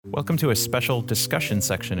Welcome to a special discussion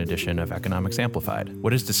section edition of Economics Amplified.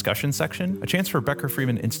 What is discussion section? A chance for Becker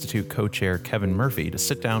Friedman Institute co-chair Kevin Murphy to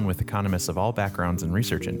sit down with economists of all backgrounds and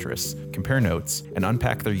research interests, compare notes, and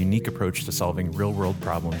unpack their unique approach to solving real-world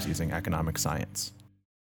problems using economic science.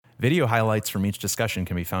 Video highlights from each discussion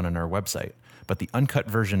can be found on our website, but the uncut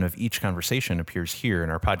version of each conversation appears here in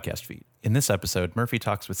our podcast feed. In this episode, Murphy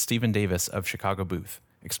talks with Stephen Davis of Chicago Booth,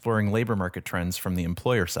 exploring labor market trends from the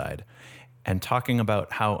employer side, and talking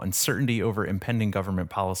about how uncertainty over impending government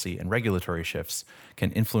policy and regulatory shifts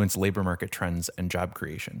can influence labor market trends and job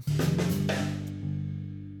creation.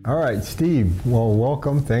 All right, Steve, well,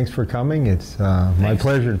 welcome. Thanks for coming. It's my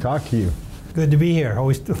pleasure to talk to you. Good to be here.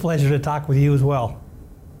 Always a pleasure to talk with you as well.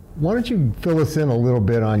 Why don't you fill us in a little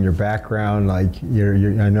bit on your background? Like,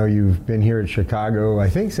 I know you've been here at Chicago, I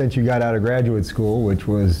think since you got out of graduate school, which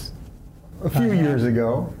was a few years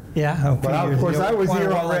ago. Yeah, but of course I was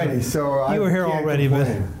here already, so you were here already,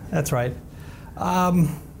 complain. But that's right.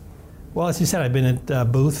 Well, as you said, I've been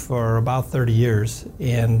at Booth for about 30 years,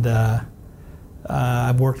 and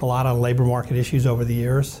I've worked a lot on labor market issues over the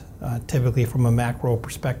years, typically from a macro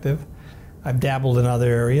perspective. I've dabbled in other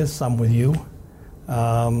areas, some with you.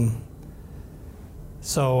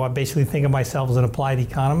 So I basically think of myself as an applied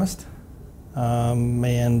economist,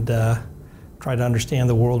 and try to understand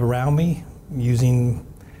the world around me using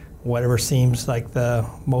whatever seems like the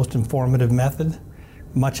most informative method.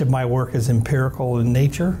 Much of my work is empirical in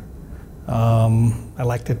nature. I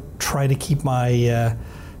like to try to keep my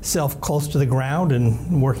self close to the ground,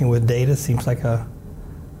 and working with data seems like a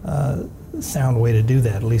sound way to do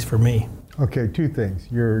that, at least for me. Okay, two things.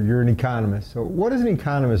 You're an economist. So what does an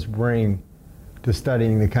economist bring to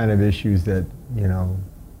studying the kind of issues that,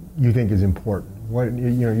 you think is important? What,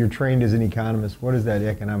 you're trained as an economist. What does that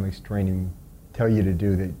economics training tell you to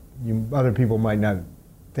do that other people might not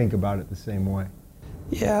think about it the same way?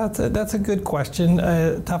 Yeah, that's a good question,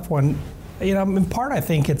 tough one. In part I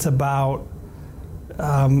think it's about,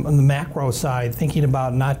 on the macro side, thinking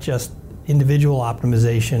about not just individual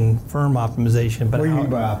optimization, firm optimization, but what do you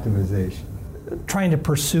mean by optimization? Trying to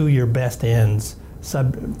pursue your best ends,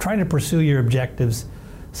 trying to pursue your objectives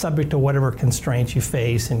subject to whatever constraints you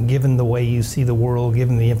face and given the way you see the world,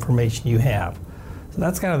 given the information you have. So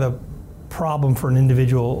that's kind of the problem for an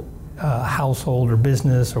individual household or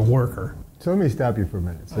business or worker. So let me stop you for a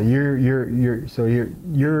minute. So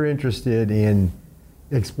you're interested in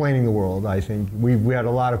explaining the world. I think we had a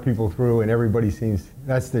lot of people through, and everybody seems,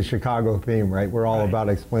 that's the Chicago theme, right? We're all about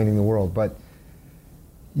explaining the world, but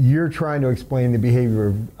you're trying to explain the behavior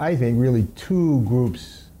of, I think, really two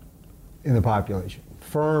groups in the population.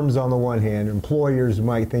 Firms on the one hand, employers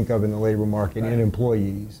might think of in the labor market, and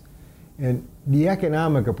employees. And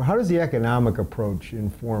how does the economic approach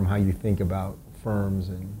inform how you think about firms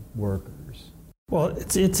and workers? Well,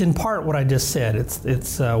 it's in part what I just said.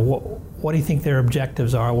 It's what do you think their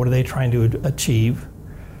objectives are? What are they trying to achieve?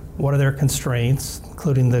 What are their constraints,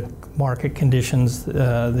 including the market conditions,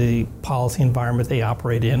 the policy environment they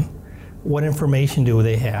operate in? What information do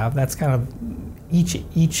they have? That's kind of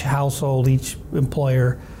each household, each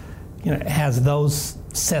employer, has those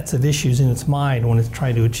sets of issues in its mind when it's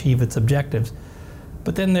trying to achieve its objectives.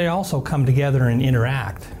 But then they also come together and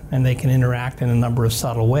interact, and they can interact in a number of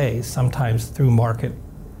subtle ways, sometimes through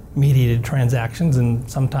market-mediated transactions and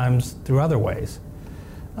sometimes through other ways.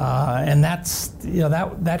 And that's,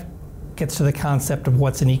 that gets to the concept of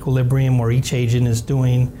what's an equilibrium, where each agent is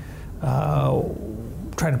doing,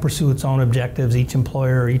 trying to pursue its own objectives, each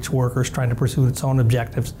employer, each worker is trying to pursue its own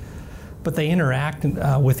objectives. But they interact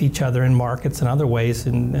with each other in markets and other ways,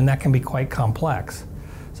 and that can be quite complex.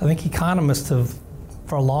 So I think economists have,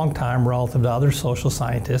 for a long time, relative to other social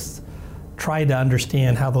scientists, tried to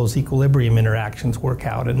understand how those equilibrium interactions work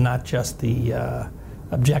out, and not just the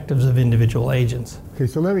objectives of individual agents. Okay,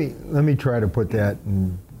 so let me try to put that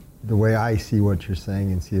in the way I see what you're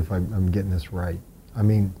saying and see if I'm getting this right. I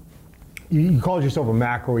mean, you called yourself a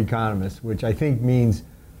macroeconomist, which I think means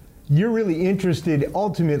you're really interested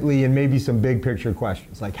ultimately in maybe some big picture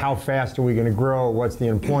questions, like how fast are we going to grow? What's the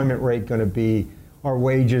employment rate going to be? Are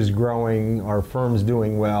wages growing? Are firms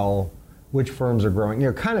doing well? Which firms are growing?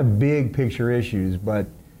 Kind of big picture issues, but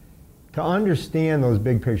to understand those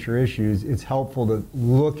big picture issues, it's helpful to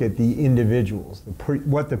look at the individuals,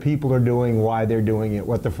 what the people are doing, why they're doing it,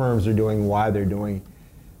 what the firms are doing, why they're doing it.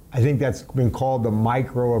 I think that's been called the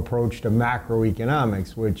micro approach to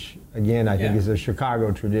macroeconomics, which again I think is a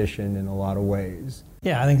Chicago tradition in a lot of ways.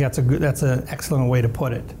 Yeah, I think that's an excellent way to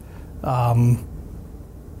put it. And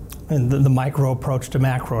the micro approach to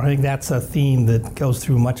macro, I think that's a theme that goes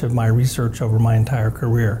through much of my research over my entire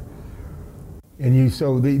career. And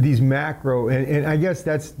these macro, and I guess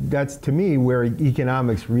that's to me where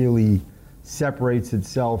economics really separates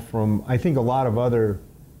itself from, I think, a lot of other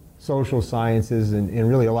social sciences and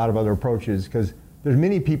really a lot of other approaches, because there's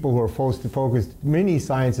many people who are many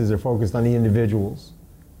sciences are focused on the individuals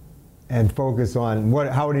and focus on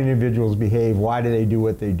how do individuals behave, why do they do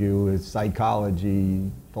what they do. It's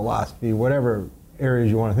psychology, philosophy, whatever areas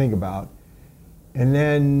you want to think about. And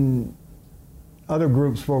then other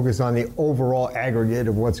groups focus on the overall aggregate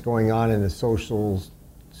of what's going on in the social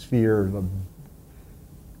sphere.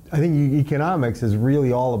 I think economics is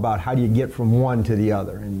really all about how do you get from one to the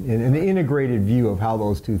other, and an integrated view of how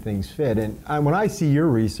those two things fit. And when I see your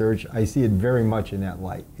research, I see it very much in that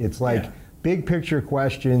light. It's like big picture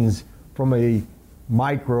questions from a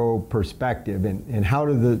micro perspective, and how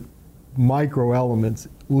do the micro elements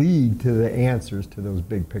lead to the answers to those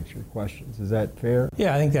big picture questions. Is that fair?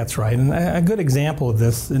 Yeah, I think that's right. And a good example of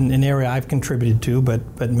this, in an area I've contributed to,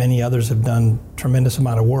 but many others have done tremendous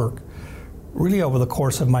amount of work, really over the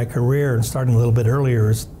course of my career and starting a little bit earlier,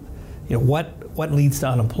 is what leads to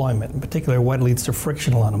unemployment, in particular what leads to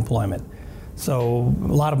frictional unemployment. So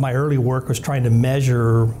a lot of my early work was trying to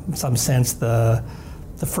measure, in some sense, the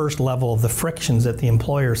first level of the frictions at the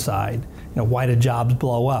employer side. Why do jobs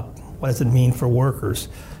blow up? What does it mean for workers?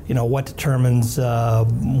 What determines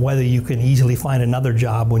whether you can easily find another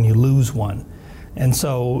job when you lose one? And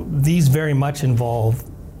so these very much involve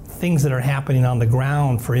things that are happening on the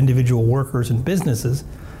ground for individual workers and businesses,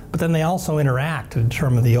 but then they also interact to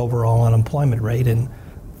determine the overall unemployment rate and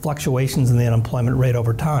fluctuations in the unemployment rate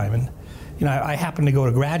over time. And I happened to go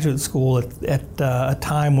to graduate school at a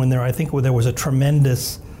time when there was a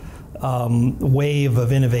tremendous wave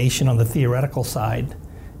of innovation on the theoretical side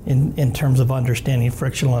in terms of understanding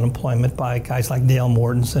frictional unemployment by guys like Dale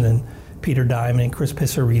Mortensen and Peter Diamond and Chris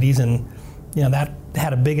Pissarides, and that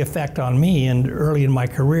had a big effect on me. And early in my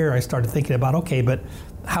career, I started thinking about, okay, but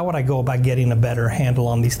how would I go about getting a better handle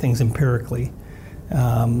on these things empirically?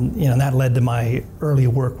 And that led to my early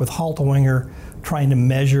work with Halterwanger, trying to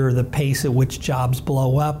measure the pace at which jobs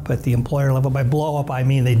blow up at the employer level. By blow up, I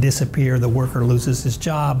mean they disappear, the worker loses his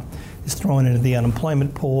job, is thrown into the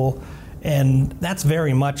unemployment pool. And that's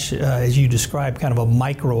very much, as you described, kind of a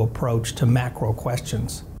micro approach to macro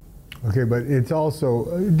questions. Okay, but it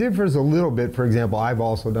differs a little bit. For example, I've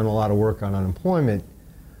also done a lot of work on unemployment,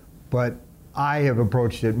 but I have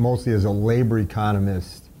approached it mostly as a labor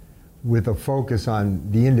economist with a focus on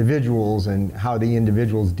the individuals and how the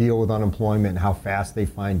individuals deal with unemployment and how fast they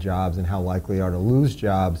find jobs and how likely they are to lose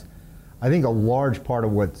jobs. I think a large part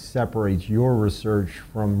of what separates your research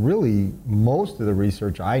from really most of the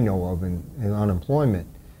research I know of in unemployment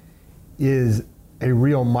is a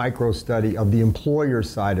real micro study of the employer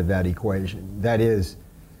side of that equation. That is,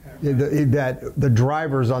 the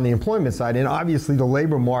drivers on the employment side, and obviously the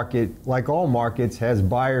labor market, like all markets, has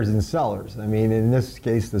buyers and sellers. I mean, in this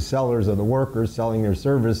case, the sellers are the workers selling their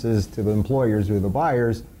services to the employers who are the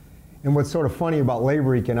buyers. And what's sort of funny about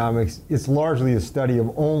labor economics, it's largely a study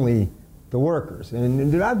of only the workers.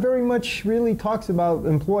 And that very much really talks about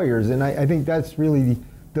employers. And I think that's really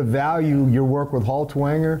the value your work with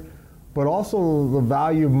Halterwanger, but also the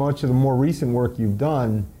value of much of the more recent work you've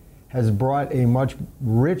done has brought a much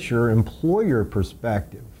richer employer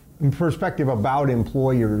perspective about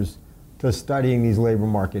employers to studying these labor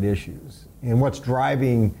market issues and what's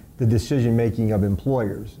driving the decision making of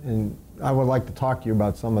employers. And I would like to talk to you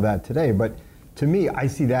about some of that today, but to me, I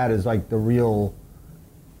see that as like the real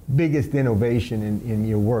biggest innovation in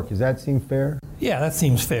your work. Does that seem fair? Yeah, that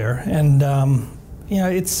seems fair. And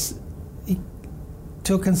it's,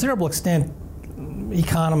 to a considerable extent,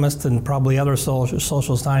 economists and probably other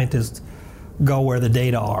social scientists go where the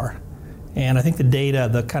data are. And I think the data,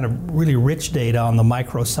 the kind of really rich data on the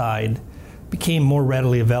micro side, became more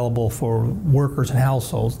readily available for workers and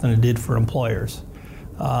households than it did for employers.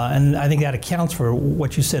 And I think that accounts for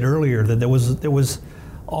what you said earlier, that there was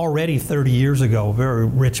already 30 years ago a very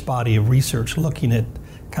rich body of research looking at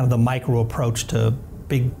kind of the micro approach to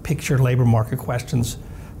big picture labor market questions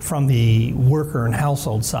from the worker and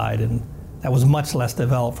household side, and that was much less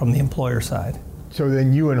developed from the employer side. So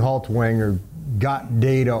then you and Halterwanger got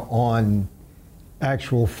data on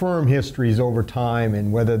actual firm histories over time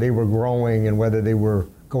and whether they were growing and whether they were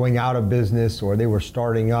going out of business or they were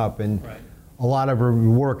starting up. And right. A lot of the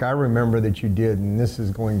work I remember that you did, and this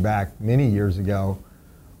is going back many years ago,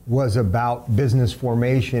 was about business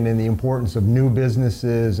formation and the importance of new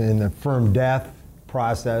businesses and the firm death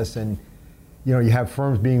process. And you have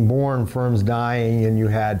firms being born, firms dying, and you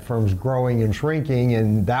had firms growing and shrinking,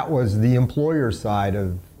 and that was the employer side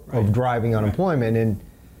of driving unemployment.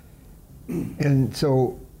 And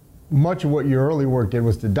so much of what your early work did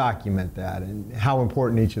was to document that and how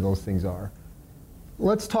important each of those things are.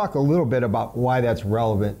 Let's talk a little bit about why that's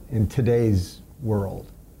relevant in today's world.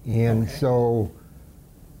 And so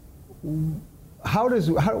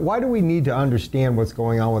why do we need to understand what's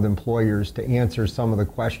going on with employers to answer some of the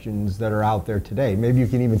questions that are out there today? Maybe you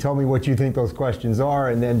can even tell me what you think those questions are,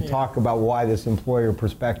 and then talk about why this employer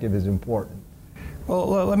perspective is important.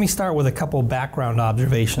 Well, let me start with a couple background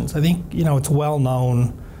observations. I think, it's well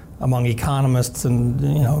known among economists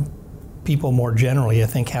and, people more generally, I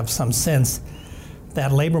think, have some sense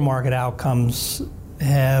that labor market outcomes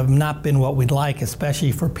have not been what we'd like,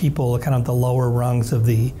 especially for people kind of the lower rungs of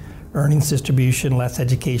the earnings distribution, less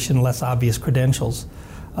education, less obvious credentials.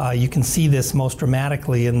 You can see this most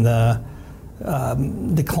dramatically in the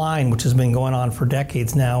decline, which has been going on for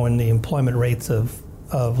decades now, in the employment rates of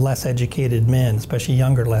less educated men, especially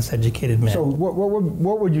younger, less educated men. So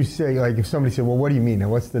what would you say, like if somebody said, well, what do you mean now?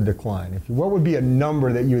 What's the decline? What would be a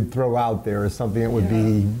number that you would throw out there as something that would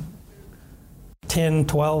be 10,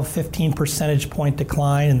 12, 15 percentage point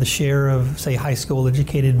decline in the share of, say, high school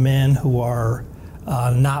educated men who are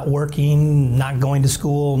not working, not going to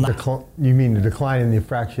school. You mean the decline in the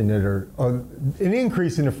fraction that are, an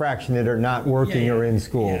increase in the fraction that are not working or in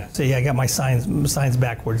school? Yeah. So I got my signs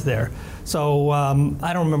backwards there. So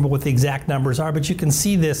I don't remember what the exact numbers are, but you can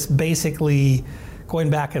see this basically going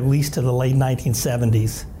back at least to the late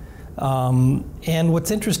 1970s. And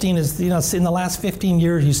what's interesting is, in the last 15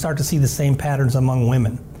 years, you start to see the same patterns among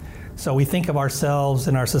women. So we think of ourselves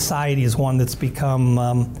and our society as one that's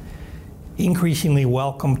become increasingly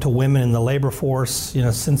welcome to women in the labor force,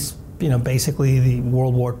 since, basically the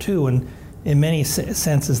World War II. And in many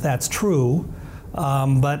senses, that's true.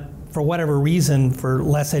 But for whatever reason, for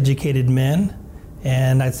less educated men,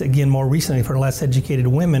 and again, more recently for less educated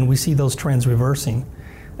women, we see those trends reversing.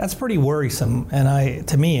 That's pretty worrisome, and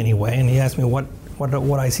to me anyway. And he asked me what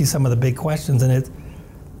I see some of the big questions, and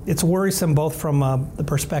it's worrisome both from the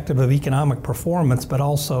perspective of economic performance, but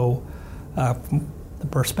also from the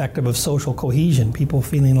perspective of social cohesion. People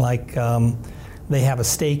feeling like they have a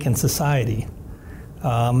stake in society,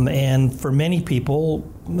 and for many people,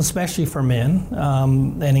 especially for men,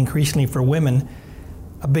 and increasingly for women,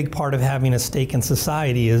 a big part of having a stake in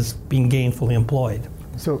society is being gainfully employed.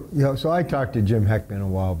 So I talked to Jim Heckman a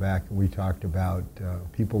while back, and we talked about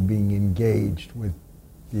people being engaged with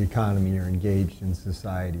the economy or engaged in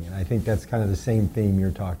society. And I think that's kind of the same theme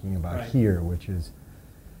you're talking about here, which is,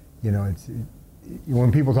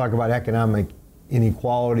 when people talk about economic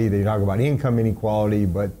inequality, they talk about income inequality,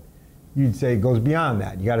 but you'd say it goes beyond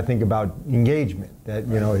that. You got to think about engagement. That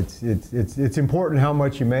it's important how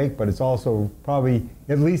much you make, but it's also probably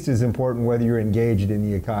at least as important whether you're engaged in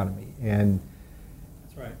the economy. And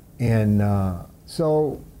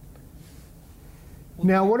so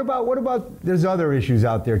now what about there's other issues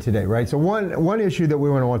out there today, right? So one issue that we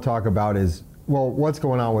want to talk about is, well, what's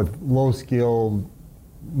going on with low-skilled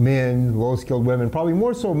men, low-skilled women, probably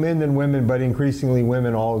more so men than women, but increasingly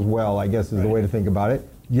women all as well, I guess is the way to think about it.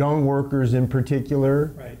 Young workers in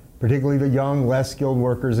particular, particularly the young, less skilled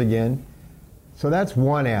workers again. So that's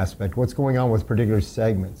one aspect, what's going on with particular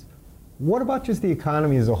segments. What about just the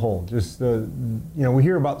economy as a whole? Just we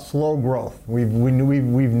hear about slow growth. We've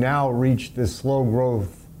now reached this slow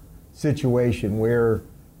growth situation where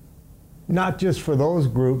not just for those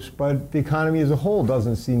groups, but the economy as a whole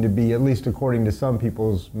doesn't seem to be, at least according to some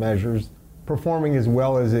people's measures, performing as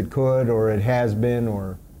well as it could or it has been,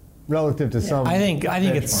 or relative to some. I think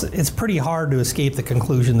it's pretty hard to escape the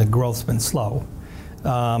conclusion that growth's been slow,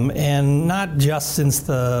 and not just since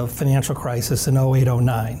the financial crisis in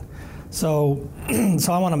 08-09. So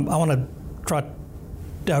I want to draw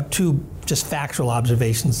out two just factual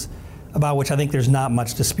observations about which I think there's not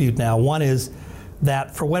much dispute now. One is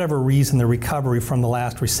that for whatever reason, the recovery from the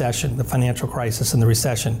last recession, the financial crisis and the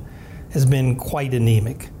recession, has been quite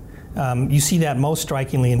anemic. You see that most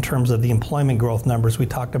strikingly in terms of the employment growth numbers we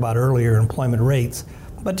talked about earlier, employment rates,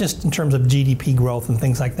 but just in terms of GDP growth and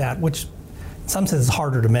things like that, which in some sense is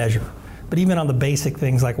harder to measure. But even on the basic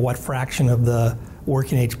things like what fraction of the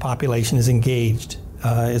working age population is engaged,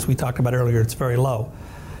 as we talked about earlier, it's very low.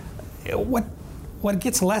 What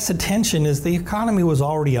gets less attention is the economy was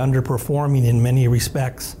already underperforming in many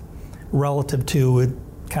respects relative to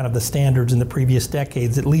kind of the standards in the previous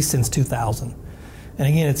decades, at least since 2000. And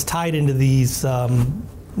again, it's tied into these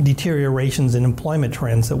deteriorations in employment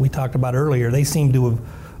trends that we talked about earlier. They seem to have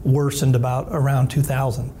worsened about around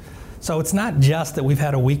 2000. So it's not just that we've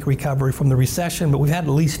had a weak recovery from the recession, but we've had at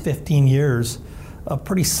least 15 years of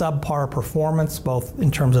pretty subpar performance, both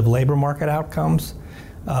in terms of labor market outcomes,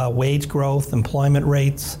 wage growth, employment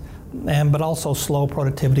rates, but also slow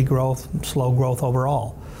productivity growth, slow growth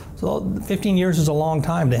overall. So 15 years is a long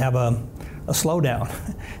time to have a slowdown.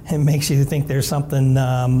 It makes you think there's something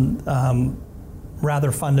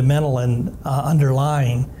rather fundamental and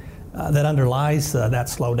underlying that underlies that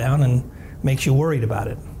slowdown and makes you worried about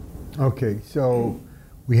it. Okay, so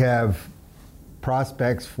we have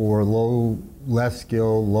prospects for less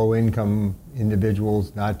skilled, low income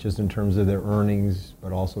individuals, not just in terms of their earnings,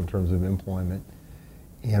 but also in terms of employment.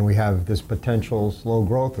 And we have this potential slow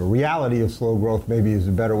growth, or reality of slow growth maybe is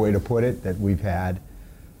a better way to put it, that we've had.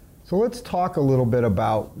 So let's talk a little bit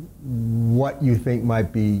about what you think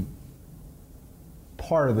might be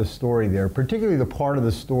part of the story there, particularly the part of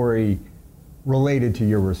the story related to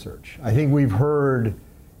your research. I think we've heard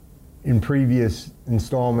in previous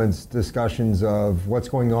installments discussions of what's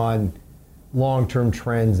going on, long-term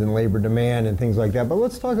trends in labor demand and things like that. But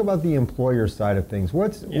let's talk about the employer side of things.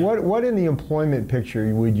 What in the employment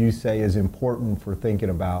picture would you say is important for thinking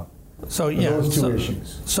about those two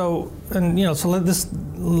issues? So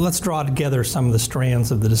let's draw together some of the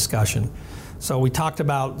strands of the discussion. So we talked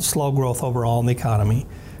about slow growth overall in the economy.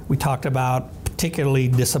 We talked about particularly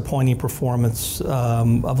disappointing performance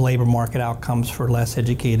of labor market outcomes for less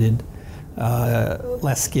educated,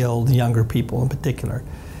 less skilled, younger people in particular.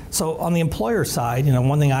 So on the employer side,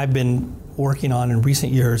 one thing I've been working on in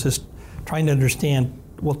recent years is trying to understand,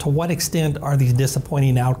 well, to what extent are these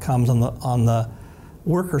disappointing outcomes on the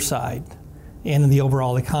worker side and in the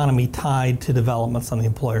overall economy tied to developments on the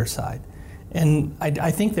employer side? And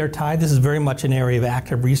I think they're tied. This is very much an area of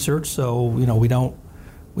active research, so we don't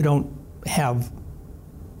have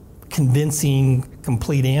convincing,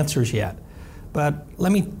 complete answers yet. But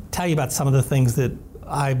let me tell you about some of the things that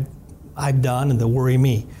I've done and that worry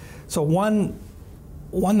me. So one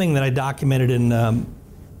thing that I documented in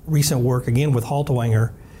recent work, again with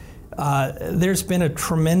Halterwanger, there's been a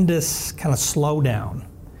tremendous kind of slowdown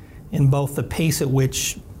in both the pace at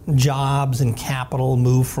which jobs and capital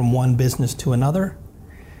move from one business to another,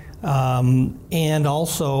 and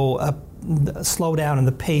also a slowdown in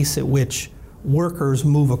the pace at which workers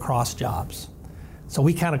move across jobs. So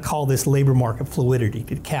we kind of call this labor market fluidity,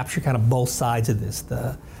 to capture kind of both sides of this,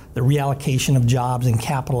 the reallocation of jobs and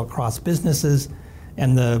capital across businesses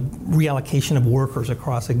and the reallocation of workers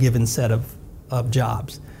across a given set of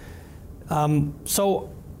jobs.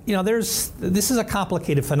 This is a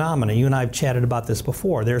complicated phenomenon. You and I have chatted about this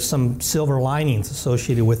before. There's some silver linings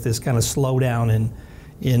associated with this kind of slowdown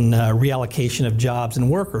in reallocation of jobs and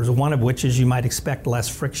workers, one of which is you might expect less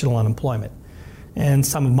frictional unemployment. And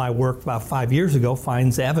some of my work about 5 years ago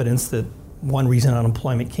finds evidence that one reason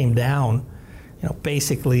unemployment came down,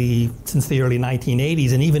 basically since the early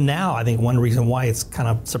 1980s, and even now I think one reason why it's kind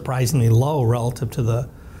of surprisingly low relative to the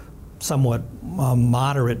somewhat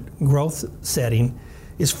moderate growth setting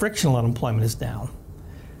is frictional unemployment is down.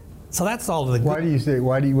 So that's all the good.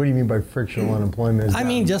 What do you mean by frictional unemployment is down? I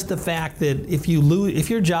mean just the fact that if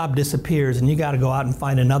your job disappears and you got to go out and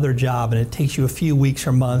find another job and it takes you a few weeks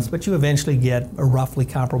or months, but you eventually get a roughly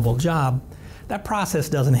comparable job, that process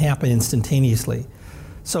doesn't happen instantaneously.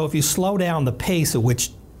 So if you slow down the pace at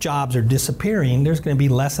which jobs are disappearing, there's going to be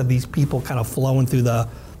less of these people kind of flowing through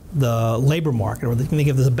the labor market, or they can think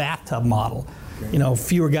of this bathtub model.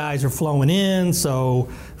 Fewer guys are flowing in, so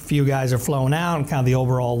few guys are flowing out, and kind of the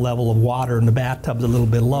overall level of water in the bathtub's a little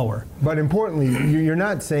bit lower. But importantly, you're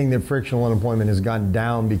not saying that frictional unemployment has gone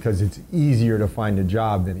down because it's easier to find a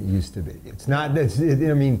job than it used to be. It's not.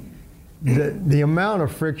 The amount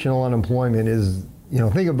of frictional unemployment is,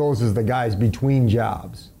 think of those as the guys between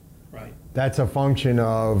jobs. Right. That's a function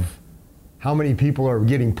of how many people are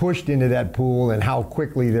getting pushed into that pool and how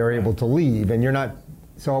quickly they're able to leave, and you're not.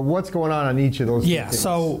 So what's going on each of those things?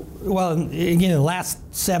 So, again, in the last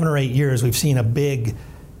 7 or 8 years, we've seen a big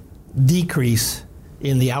decrease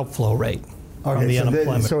in the outflow rate from the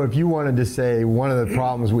unemployment. So if you wanted to say one of the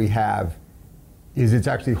problems we have is it's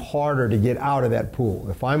actually harder to get out of that pool.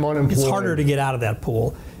 If I'm unemployed... It's harder to get out of that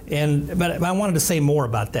pool. But I wanted to say more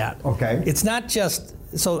about that. Okay. It's not just...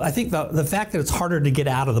 So I think the fact that it's harder to get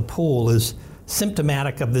out of the pool is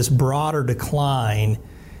symptomatic of this broader decline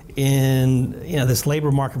in this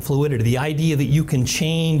labor market fluidity, the idea that you can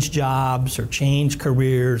change jobs or change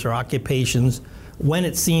careers or occupations when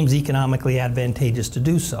it seems economically advantageous to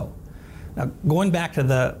do so. Now, going back to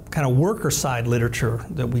the kind of worker side literature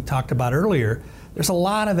that we talked about earlier, there's a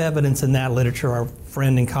lot of evidence in that literature. Our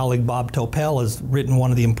friend and colleague Bob Topel has written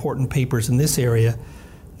one of the important papers in this area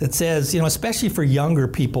that says, especially for younger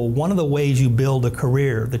people, one of the ways you build a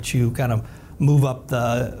career, that you kind of move up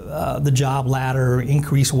the job ladder,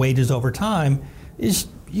 increase wages over time, is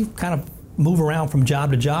you kind of move around from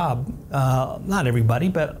job to job. Not everybody,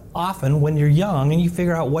 but often when you're young and you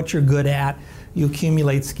figure out what you're good at, you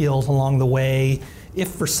accumulate skills along the way. If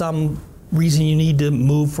for some reason you need to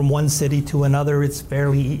move from one city to another, is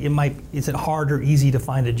it hard or easy to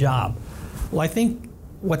find a job? Well, I think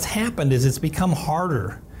what's happened is it's become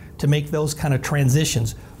harder to make those kind of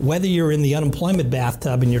transitions, whether you're in the unemployment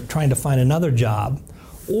bathtub and you're trying to find another job,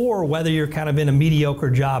 or whether you're kind of in a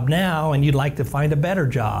mediocre job now and you'd like to find a better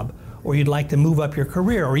job, or you'd like to move up your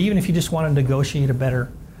career, or even if you just want to negotiate a better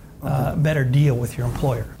deal with your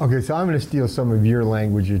employer. Okay, so I'm going to steal some of your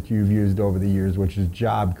language that you've used over the years, which is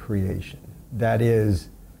job creation. That is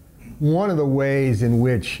one of the ways in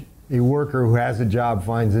which a worker who has a job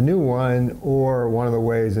finds a new one, or one of the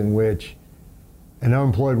ways in which an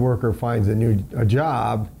unemployed worker finds a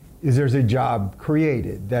job is there's a job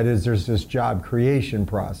created. That is, there's this job creation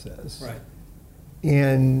process. Right.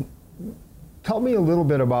 And tell me a little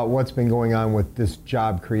bit about what's been going on with this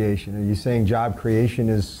job creation. Are you saying job creation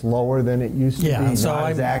is slower than it used to be,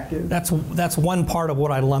 not as active? That's one part of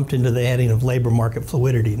what I lumped into the heading of labor market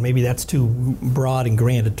fluidity. Maybe that's too broad and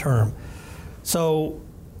grand a term. So,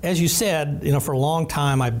 as you said, for a long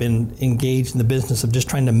time I've been engaged in the business of just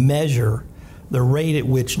trying to measure the rate at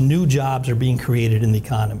which new jobs are being created in the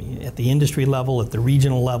economy, at the industry level, at the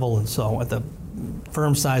regional level, and so on, at the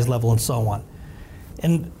firm size level, and so on.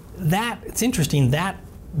 And it's interesting that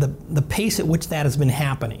the pace at which that has been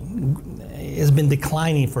happening has been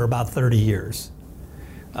declining for about 30 years.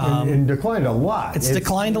 And declined a lot. It's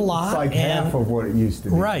declined a lot. It's like half of what it used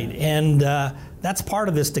to be. Right, and that's part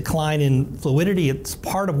of this decline in fluidity. It's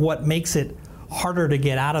part of what makes it harder to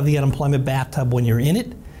get out of the unemployment bathtub when you're in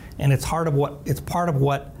it, and it's part of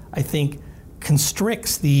what I think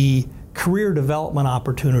constricts the career development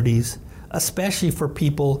opportunities, especially for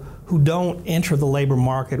people who don't enter the labor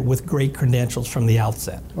market with great credentials from the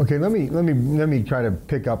outset. Okay, let me try to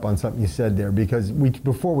pick up on something you said there, because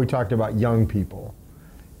before we talked about young people.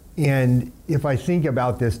 And if I think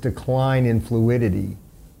about this decline in fluidity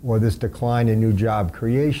or this decline in new job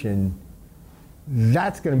creation,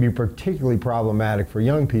 that's going to be particularly problematic for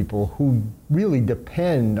young people who really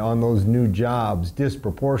depend on those new jobs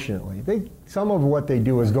disproportionately. Some of what they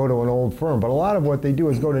do is go to an old firm, but a lot of what they do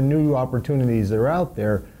is go to new opportunities that are out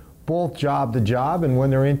there, both job to job and when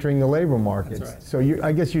they're entering the labor markets. That's right. So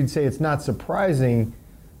I guess you'd say it's not surprising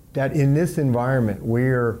that in this environment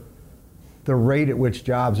where the rate at which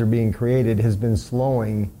jobs are being created has been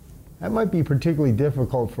slowing, that might be particularly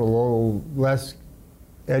difficult for less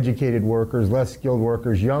educated workers, less skilled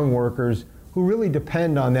workers, young workers who really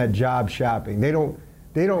depend on that job shopping. They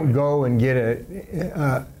don't go and get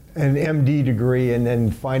an MD degree and then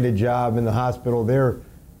find a job in the hospital.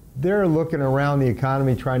 They're looking around the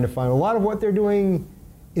economy trying to find a lot of what they're doing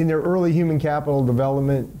in their early human capital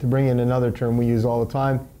development, to bring in another term we use all the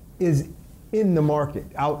time, is in the market,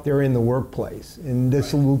 out there in the workplace. And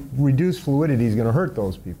this reduced fluidity is going to hurt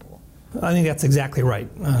those people. I think that's exactly right,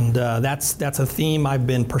 and that's a theme I've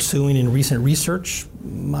been pursuing in recent research.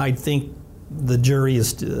 I think the jury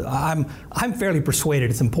is. I'm fairly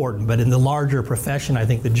persuaded it's important, but in the larger profession, I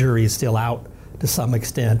think the jury is still out to some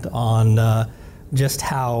extent on just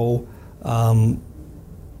how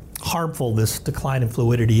harmful this decline in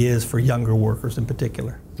fluidity is for younger workers in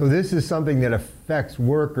particular. So this is something that affects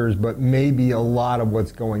workers, but maybe a lot of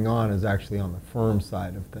what's going on is actually on the firm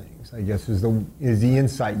side of things, I guess, is the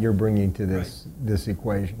insight you're bringing to this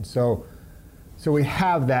equation. So we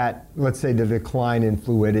have that, let's say, the decline in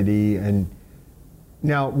fluidity. And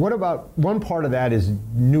now what about, one part of that is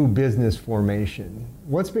new business formation.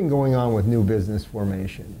 What's been going on with new business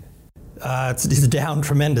formation? It's down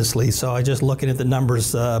tremendously. So I just looking at the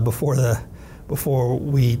numbers before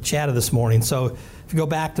we chatted this morning. So if you go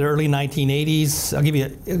back to the early 1980s, I'll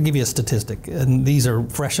give you a statistic, and these are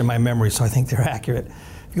fresh in my memory, so I think they're accurate.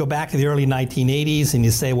 If you go back to the early 1980s and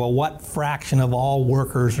you say, well, what fraction of all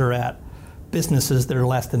workers are at businesses that are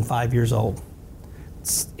less than 5 years old?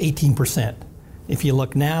 It's 18%. If you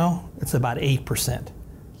look now, it's about 8%.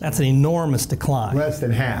 That's an enormous decline. Less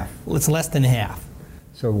than half. It's less than half.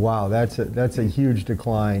 So wow, that's a huge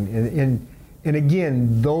decline. And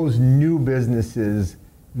again, those new businesses,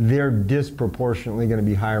 they're disproportionately going to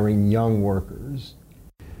be hiring young workers.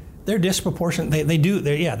 They're disproportionate.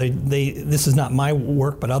 This is not my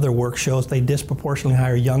work, but other work shows they disproportionately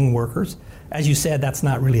hire young workers. As you said, that's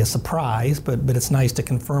not really a surprise, but it's nice to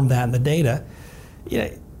confirm that in the data.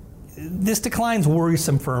 This decline's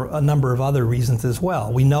worrisome for a number of other reasons as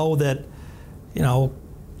well. We know that,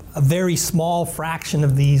 a very small fraction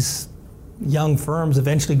of these young firms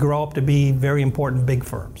eventually grow up to be very important big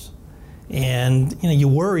firms. And you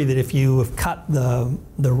worry that if you have cut the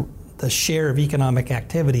the share of economic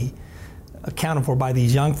activity accounted for by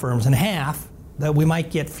these young firms in half, that we might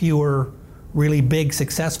get fewer really big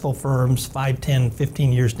successful firms 5, 10,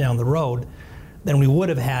 15 years down the road than we would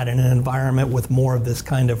have had in an environment with more of this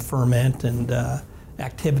kind of ferment and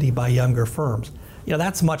activity by younger firms.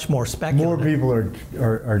 That's much more speculative. More people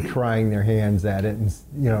are trying their hands at it,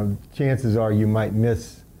 and chances are you might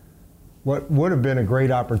miss what would have been a great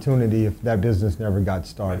opportunity if that business never got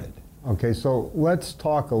started. Okay, so let's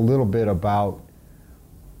talk a little bit about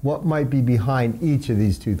what might be behind each of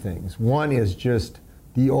these two things. One is just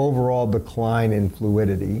the overall decline in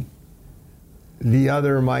fluidity. The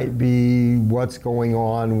other might be what's going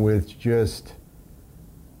on with just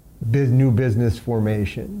new business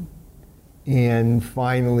formation. And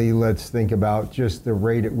finally, let's think about just the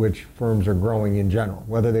rate at which firms are growing in general,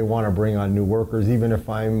 whether they want to bring on new workers. Even if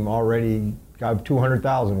I'm already got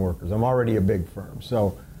 200,000 workers, I'm already a big firm.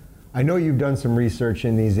 So I know you've done some research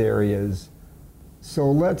in these areas. So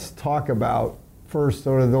let's talk about first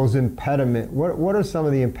sort of those impediments. What are some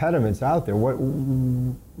of the impediments out there?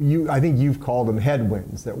 I think you've called them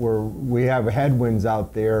headwinds, that we have headwinds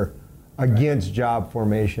out there against job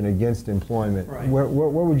formation, against employment. Right. What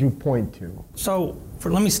would you point to? So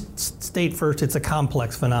let me state first, it's a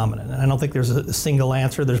complex phenomenon. And I don't think there's a single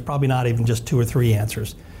answer. There's probably not even just 2 or 3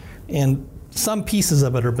 answers. And some pieces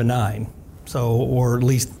of it are benign, or at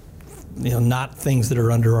least not things that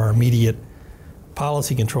are under our immediate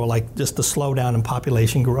policy control, like just the slowdown in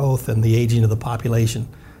population growth and the aging of the population.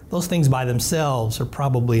 Those things by themselves are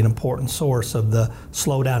probably an important source of the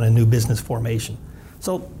slowdown in new business formation.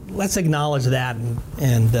 So let's acknowledge that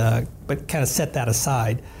but kind of set that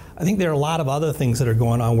aside. I think there are a lot of other things that are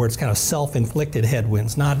going on where it's kind of self-inflicted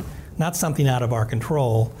headwinds, not something out of our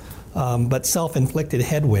control, but self-inflicted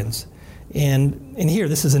headwinds. And here,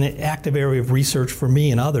 this is an active area of research for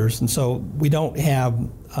me and others, and so we don't have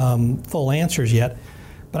full answers yet.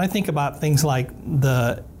 But I think about things like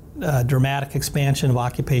the dramatic expansion of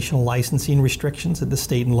occupational licensing restrictions at the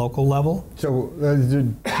state and local level. So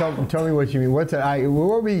tell me what you mean. What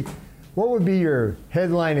would be your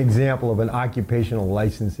headline example of an occupational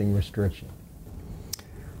licensing restriction?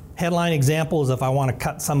 Headline example is if I want to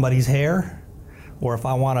cut somebody's hair, or if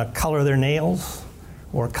I want to color their nails,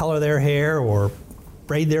 or color their hair, or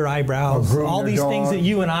braid their eyebrows, all these things that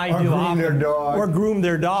you and I do often, or groom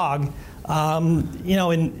their dog.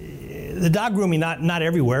 In the dog grooming, not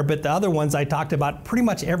everywhere, but the other ones I talked about, pretty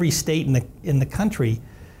much every state in the country,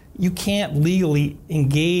 you can't legally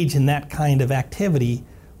engage in that kind of activity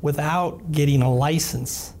without getting a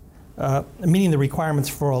license, meeting the requirements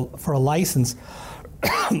for a license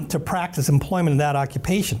to practice employment in that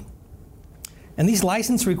occupation. And these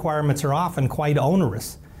license requirements are often quite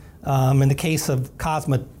onerous. In the case of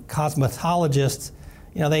cosmetologists,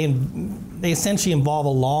 they essentially involve a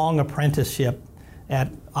long apprenticeship at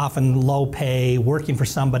often low pay, working for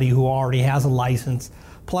somebody who already has a license,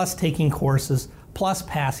 plus taking courses, plus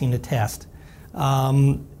passing a test.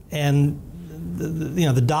 And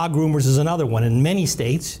the dog groomers is another one. In many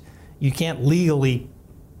states, you can't legally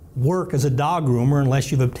work as a dog groomer unless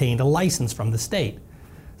you've obtained a license from the state.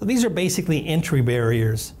 So these are basically entry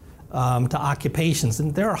barriers to occupations,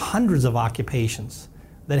 and there are hundreds of occupations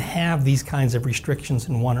that have these kinds of restrictions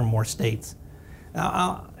in one or more states.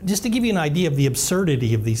 Just to give you an idea of the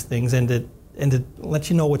absurdity of these things, and to let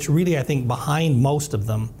you know what's really, I think, behind most of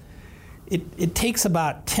them, it takes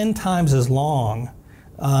about 10 times as long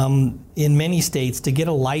in many states to get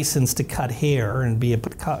a license to cut hair and be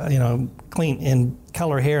clean and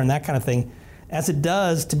color hair and that kind of thing, as it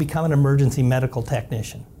does to become an emergency medical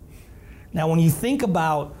technician. Now, when you think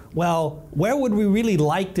about, well, where would we really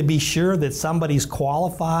like to be sure that somebody's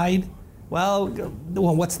qualified? Well,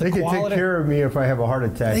 what's the quality? They can take care of me if I have a heart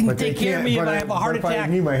attack. They can take care of me if I have a heart attack. If I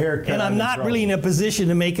need my hair cut, and I'm not really in a position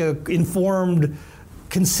to make an informed,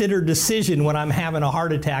 considered decision when I'm having a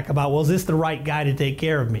heart attack about, well, is this the right guy to take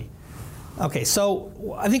care of me? Okay, so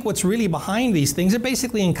I think what's really behind these things are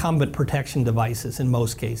basically incumbent protection devices in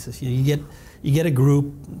most cases. You get a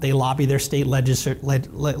group, they lobby their state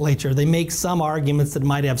legislature, they make some arguments that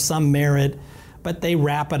might have some merit, but they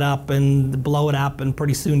wrap it up and blow it up, and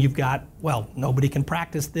pretty soon you've got, well, nobody can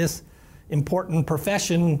practice this important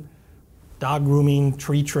profession, dog grooming,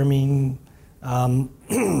 tree trimming,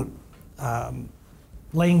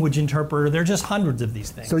 language interpreter. There are just hundreds of these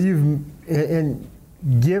things. So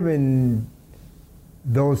given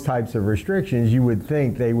those types of restrictions, you would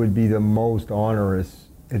think they would be the most onerous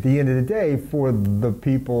at the end of the day for the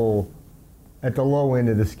people at the low end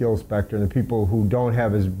of the skill spectrum, the people who don't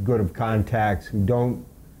have as good of contacts, who don't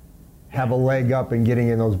have a leg up in getting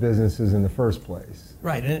in those businesses in the first place.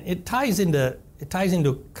 Right, and it ties into it ties into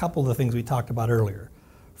a couple of the things we talked about earlier.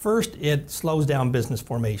 First, it slows down business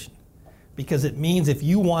formation because it means if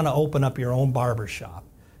you want to open up your own barber shop,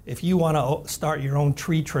 if you want to start your own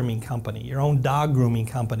tree trimming company, your own dog grooming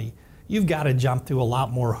company, you've got to jump through a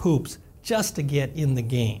lot more hoops just to get in the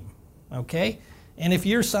game, okay? And if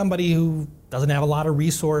you're somebody who doesn't have a lot of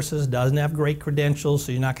resources, doesn't have great credentials,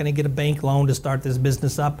 so you're not going to get a bank loan to start this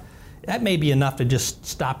business up, that may be enough to just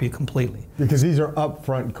stop you completely. Because these are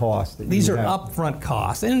upfront costs. These are upfront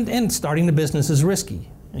costs, and starting a business is risky.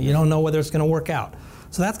 You don't know whether it's going to work out.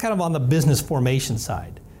 So that's kind of on the business formation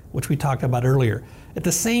side, which we talked about earlier. At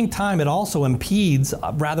the same time, it also impedes,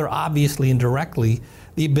 rather obviously and directly,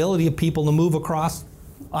 the ability of people to move across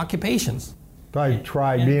occupations. If I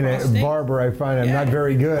try being a barber, I find I'm not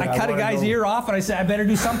very good. I cut a guy's ear off and I say, I better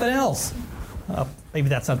do something else. Maybe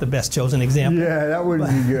that's not the best chosen example. Yeah, that wouldn't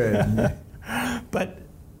be good. But,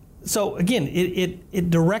 so again, it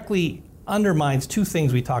directly undermines two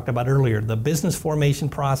things we talked about earlier, the business formation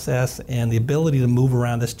process and the ability to move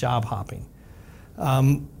around this job hopping.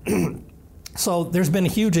 So there's been a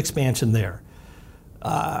huge expansion there.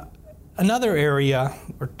 Another area,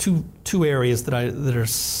 or two areas that are,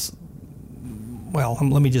 well,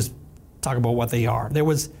 let me just talk about what they are. There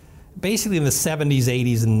was basically in the 70s,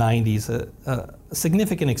 80s, and 90s a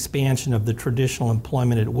significant expansion of the traditional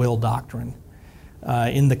employment at will doctrine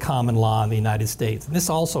in the common law in the United States. And this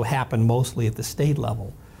also happened mostly at the state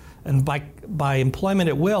level. And by employment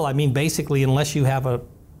at will, I mean basically unless you have a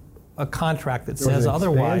contract that says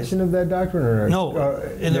otherwise. Expansion of that doctrine, or no?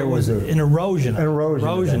 There was an erosion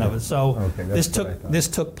of it. So okay, this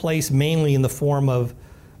took place mainly in the form of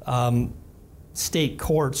state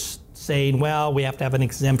courts saying, well, we have to have an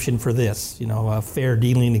exemption for this, a fair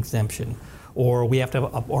dealing exemption, or we have to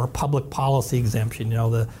have a public policy exemption.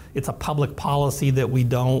 It's a public policy that we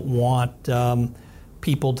don't want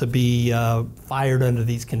people to be fired under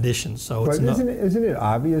these conditions. So, but isn't it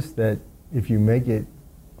obvious that if you make it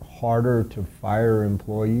harder to fire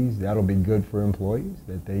employees, that'll be good for employees,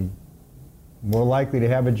 that they more likely to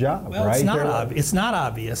have a job, well, right? It's not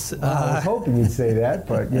obvious. Well, I was hoping you'd say that,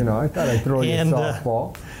 but I thought I'd throw you a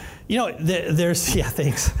softball.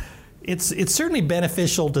 Thanks. It's certainly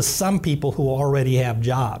beneficial to some people who already have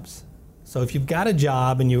jobs. So if you've got a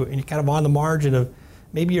job and you're kind of on the margin of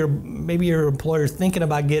maybe your employer's thinking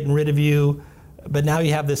about getting rid of you, but now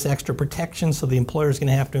you have this extra protection, so the employer's going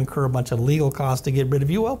to have to incur a bunch of legal costs to get rid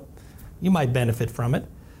of you. Well, you might benefit from it.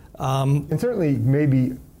 And certainly,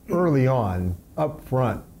 maybe early on, up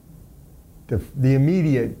front, the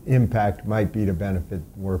immediate impact might be to benefit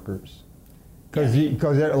workers. Because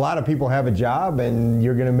a lot of people have a job, and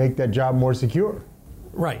you're going to make that job more secure.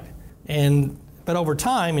 Right. But over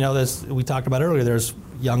time, we talked about earlier, there's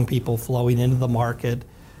young people flowing into the market,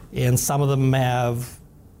 and some of them have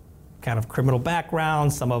kind of criminal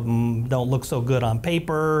backgrounds, some of them don't look so good on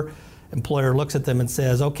paper. Employer looks at them and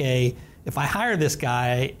says, okay, if I hire this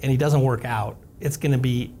guy and he doesn't work out, it's going to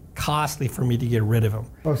be costly for me to get rid of him.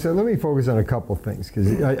 Oh, so let me focus on a couple things,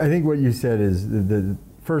 because I think what you said is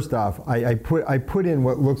first off, I put in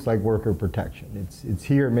what looks like worker protection. It's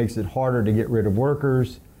here. It makes it harder to get rid of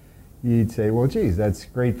workers. You'd say, well, geez, that's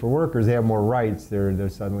great for workers. They have more rights. They're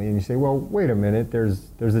suddenly, and you say, well, wait a minute. There's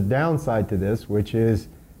a downside to this, which is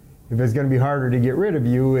if it's going to be harder to get rid of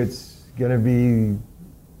you, it's going to be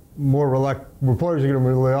more reluctant. Employers are going to be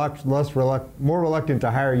more reluctant to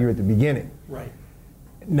hire you at the beginning. Right.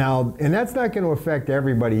 Now, and that's not going to affect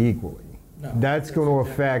everybody equally. No, that's going to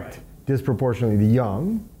affect disproportionately the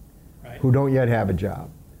young, who don't yet have a job.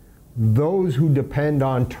 Those who depend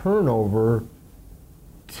on turnover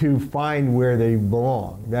to find where they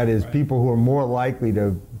belong. That is, people who are more likely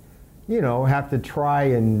to, have to try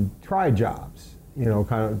jobs.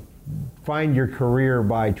 Kind of find your career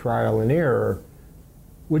by trial and error,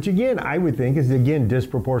 which again, I would think is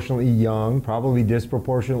disproportionately young, probably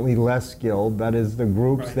disproportionately less skilled. That is the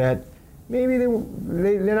groups that maybe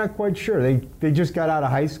they're not quite sure. They just got out of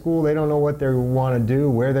high school. They don't know what they want to do,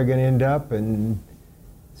 where they're going to end up. And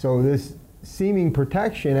so this seeming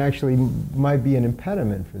protection actually might be an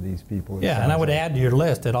impediment for these people. Yeah, and I would add to your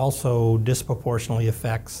list, it also disproportionately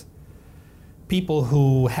affects people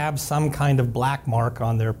who have some kind of black mark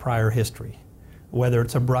on their prior history, whether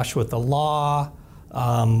it's a brush with the law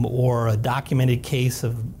or a documented case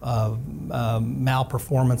of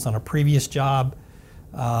malperformance on a previous job.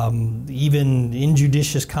 Even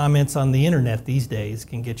injudicious comments on the internet these days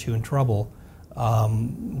can get you in trouble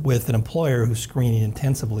with an employer who's screening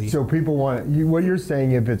intensively. So people what you're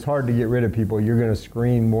saying, if it's hard to get rid of people, you're going to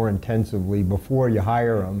screen more intensively before you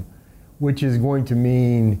hire them, which is going to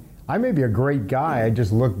mean I may be a great guy, I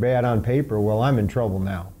just look bad on paper. Well, I'm in trouble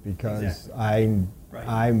now because I'm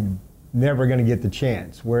never going to get the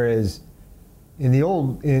chance. Whereas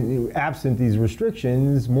absent these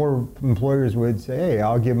restrictions, more employers would say, hey,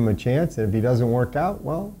 I'll give him a chance, and if he doesn't work out,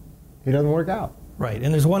 well, he doesn't work out. Right,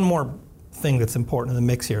 and there's one more thing that's important in the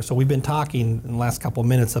mix here. So we've been talking in the last couple of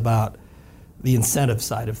minutes about the incentive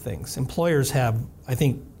side of things. Employers have, I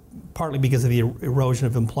think, partly because of the erosion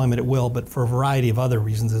of employment at will, but for a variety of other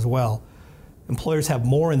reasons as well, employers have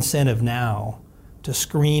more incentive now to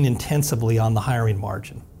screen intensively on the hiring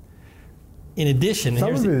margin. In addition,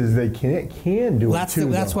 some of it is they can do it too.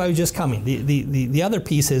 That's why I was just coming. The other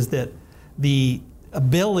piece is that the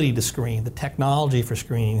ability to screen, the technology for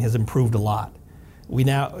screening has improved a lot.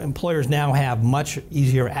 Employers now have much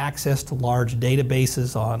easier access to large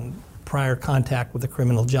databases on prior contact with the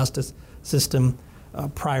criminal justice system,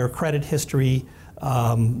 prior credit history.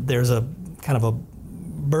 There's a kind of a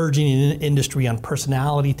burgeoning industry on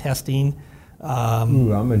personality testing.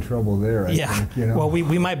 Ooh, I'm in trouble there, I think. You know? Well,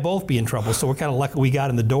 we might both be in trouble, so we're kind of lucky we got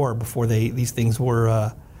in the door before these things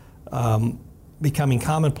were becoming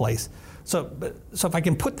commonplace. So if I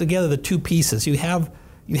can put together the two pieces, you have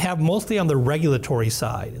mostly on the regulatory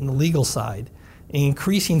side and the legal side, an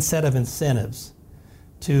increasing set of incentives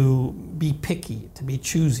to be picky, to be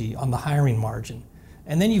choosy on the hiring margin.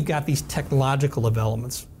 And then you've got these technological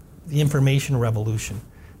developments, the information revolution,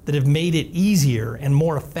 that have made it easier and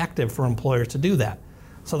more effective for employers to do that.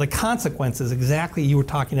 So the consequences, exactly you were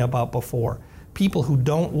talking about before, people who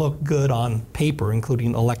don't look good on paper,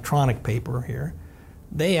 including electronic paper here,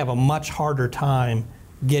 they have a much harder time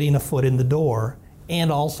getting a foot in the door,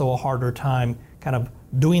 and also a harder time kind of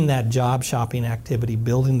doing that job shopping activity,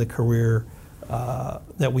 building the career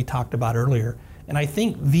that we talked about earlier. And I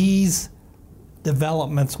think these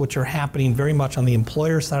developments, which are happening very much on the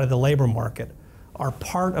employer side of the labor market, are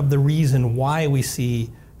part of the reason why we see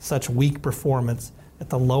such weak performance at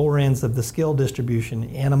the lower ends of the skill distribution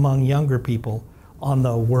and among younger people on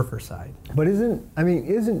the worker side. But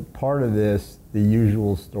isn't part of this the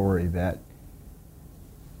usual story that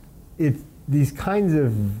it's these kinds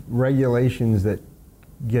of regulations that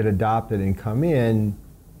get adopted and come in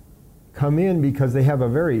because they have a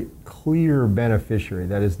very clear beneficiary.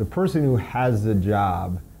 That is the person who has the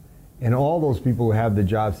job, and all those people who have the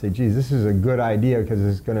job say, geez, this is a good idea because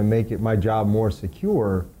it's going to make my job more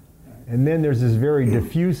secure. And then there's this very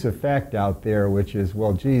diffuse effect out there, which is,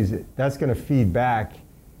 well, geez, that's going to feed back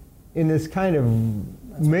in this kind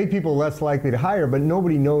of make people less likely to hire, but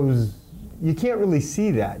nobody knows. You can't really see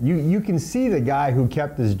that. You can see the guy who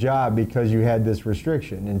kept his job because you had this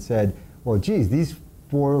restriction and said, well, geez, these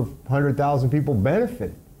 400,000 people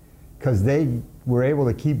benefited because they were able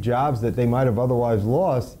to keep jobs that they might have otherwise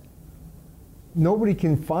lost. Nobody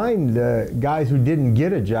can find the guys who didn't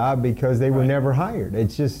get a job because they were never hired.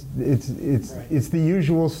 It's just it's the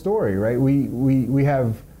usual story, right? We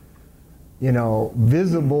have,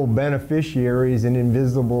 visible beneficiaries and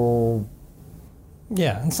invisible.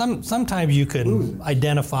 Yeah, and sometimes you can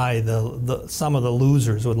identify some of the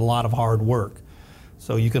losers with a lot of hard work.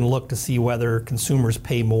 So you can look to see whether consumers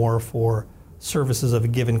pay more for services of a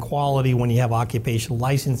given quality when you have occupational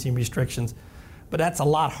licensing restrictions. But that's a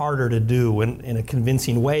lot harder to do in a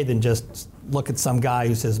convincing way than just look at some guy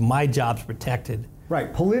who says, my job's protected.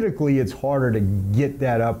 Right, politically it's harder to get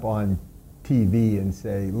that up on TV and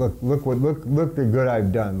say, look the good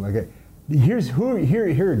I've done. Look at,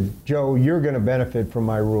 here, Joe, you're going to benefit from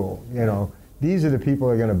my rule. These are the people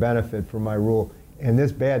that are going to benefit from my rule, and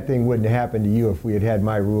this bad thing wouldn't happen to you if we had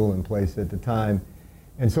my rule in place at the time.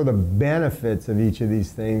 And so the benefits of each of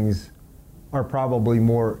these things are probably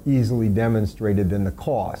more easily demonstrated than the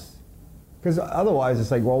costs. Because otherwise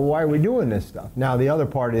it's like, well, why are we doing this stuff? Now the other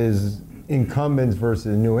part is incumbents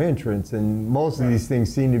versus new entrants, and most of these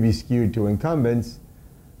things seem to be skewed to incumbents.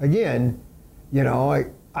 Again,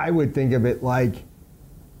 I would think of it like,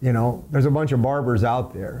 there's a bunch of barbers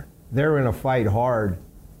out there. They're going to fight hard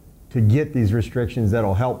to get these restrictions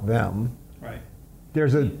that'll help them. Right.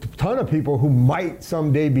 There's a ton of people who might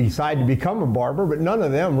someday decide to become a barber, but none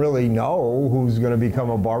of them really know who's going to become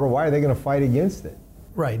a barber. Why are they going to fight against it?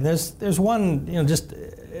 Right. And there's one, just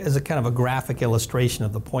as a kind of a graphic illustration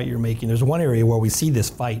of the point you're making, there's one area where we see this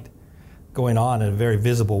fight going on in a very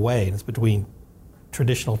visible way, and it's between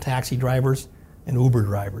traditional taxi drivers and Uber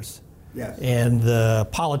drivers. Yes. And the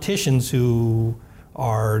politicians who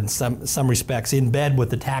are in some respects in bed with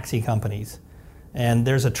the taxi companies. And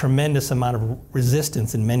there's a tremendous amount of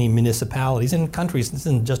resistance in many municipalities and countries. This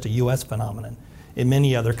isn't just a US phenomenon. In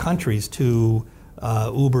many other countries to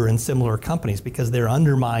Uber and similar companies, because they're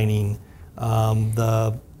undermining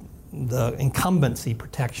the the incumbency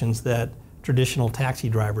protections that traditional taxi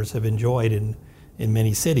drivers have enjoyed in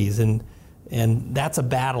many cities, and that's a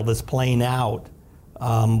battle that's playing out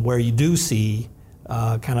where you do see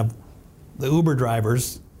kind of the Uber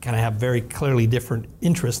drivers kind of have very clearly different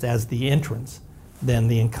interests as the entrants than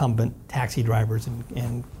the incumbent taxi drivers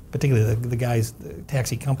and particularly the guys, the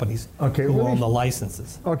taxi companies who own the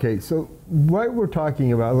licenses. Okay, so what we're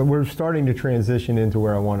talking about, we're starting to transition into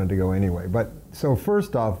where I wanted to go anyway. But so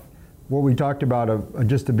first off, what we talked about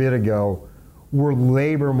just a bit ago were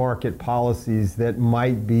labor market policies that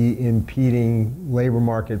might be impeding labor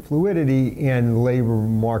market fluidity and labor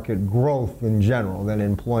market growth in general, than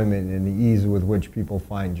employment and the ease with which people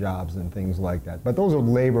find jobs and things like that. But those are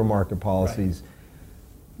labor market policies.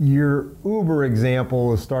 Right. Your Uber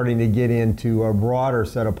example is starting to get into a broader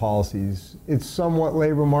set of policies. It's somewhat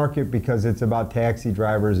labor market because it's about taxi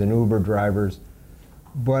drivers and Uber drivers.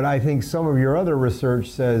 But I think some of your other research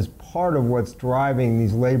says part of what's driving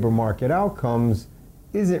these labor market outcomes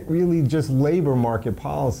isn't really just labor market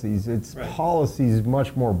policies. It's policies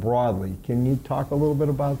much more broadly. Can you talk a little bit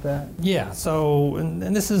about that? Yeah, so,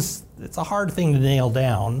 and it's a hard thing to nail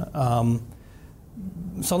down.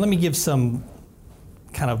 So let me give some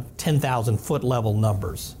kind of 10,000 foot level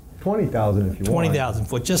numbers. 20,000 if you 20,000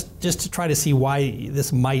 foot, just to try to see why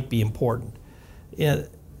this might be important.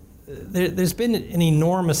 There's been an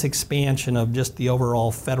enormous expansion of just the overall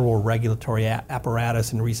federal regulatory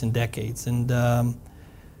apparatus in recent decades, and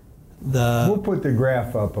we'll put the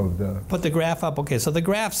graph up of the. Put the graph up. Okay, so the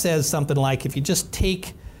graph says something like if you just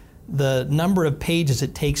take the number of pages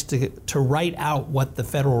it takes to write out what the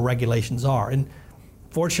federal regulations are, and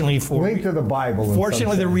fortunately for link to the Bible.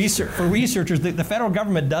 Fortunately, for researchers, the federal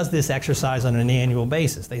government does this exercise on an annual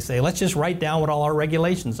basis. They say, let's just write down what all our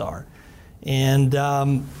regulations are, and.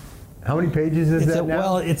 How many pages is that now?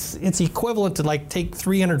 Well, it's equivalent to like take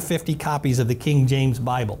 350 copies of the King James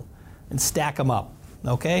Bible and stack them up.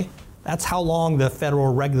 Okay, that's how long the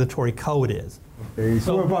federal regulatory code is. Okay,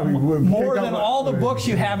 so more than all the books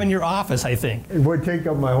you have in your office, I think. It would take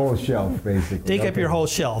up my whole shelf, basically. Take up your whole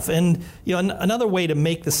shelf. And you know, another way to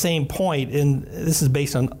make the same point, and this is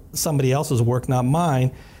based on somebody else's work, not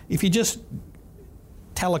mine, if you just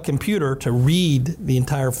tell a computer to read the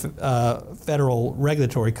entire federal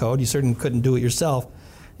regulatory code, you certainly couldn't do it yourself,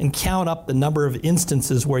 and count up the number of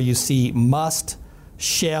instances where you see must,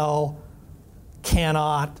 shall,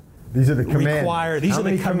 cannot, these are the require. These are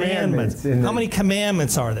the commandments. How many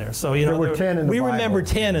commandments are there? So you know, there were 10 in the Bible. Remember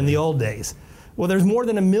 10 in the old days. Well, there's more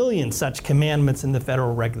than 1 million such commandments in the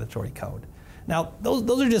federal regulatory code. Now,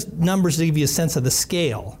 those are just numbers to give you a sense of the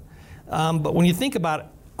scale. But when you think about it,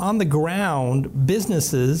 on the ground,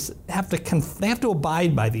 businesses have to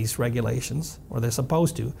abide by these regulations, or they're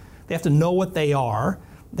supposed to. They have to know what they are.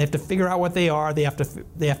 They have to figure out what they are. They have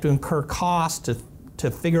to incur costs to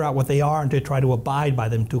figure out what they are and to try to abide by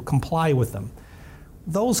them, to comply with them.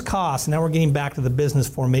 Those costs, now we're getting back to the business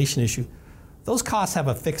formation issue, those costs have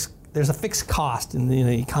there's a fixed cost in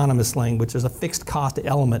the economist language. There's a fixed cost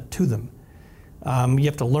element to them. You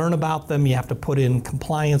have to learn about them, you have to put in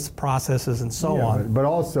compliance processes and so on. But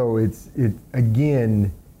also it's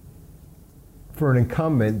again, for an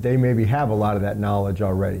incumbent, they maybe have a lot of that knowledge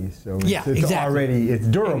already. So it's exactly. Already, it's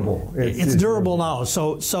durable. It's durable knowledge.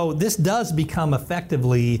 So this does become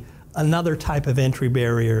effectively another type of entry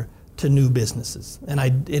barrier to new businesses. And I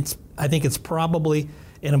think it's probably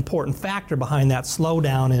an important factor behind that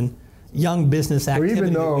slowdown in young business activity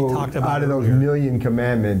even though that we talked about out of those earlier. 1 million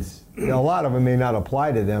commandments, a lot of them may not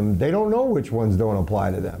apply to them. They don't know which ones don't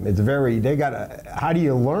apply to them. How do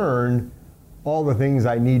you learn all the things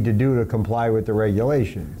I need to do to comply with the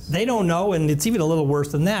regulations? They don't know, and it's even a little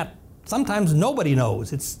worse than that. Sometimes nobody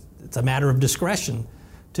knows. It's a matter of discretion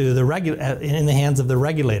to in the hands of the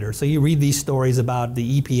regulator. So you read these stories about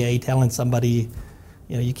the EPA telling somebody,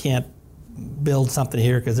 you can't build something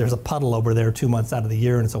here because there's a puddle over there 2 months out of the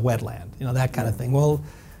year and it's a wetland, that kind of thing. Well,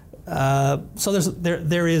 so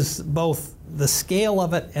there is both the scale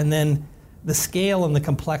of it, and then the scale and the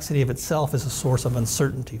complexity of itself is a source of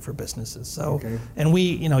uncertainty for businesses. So, and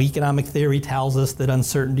economic theory tells us that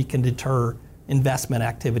uncertainty can deter investment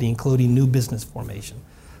activity, including new business formation.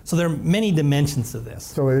 So there are many dimensions to this.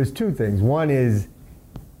 So there's two things. One is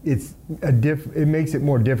it makes it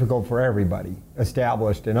more difficult for everybody,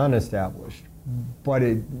 established and unestablished, but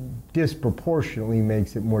it disproportionately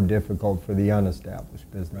makes it more difficult for the unestablished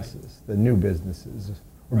businesses, the new businesses,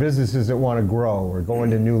 or businesses that want to grow or go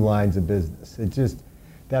into new lines of business. It's just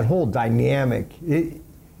that whole dynamic,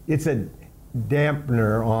 it's a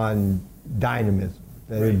dampener on dynamism.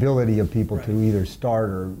 the ability of people to either start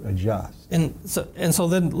or adjust. And so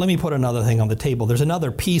then let me put another thing on the table. There's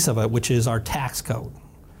another piece of it, which is our tax code.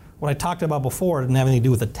 What I talked about before didn't have anything to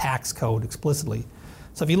do with the tax code explicitly.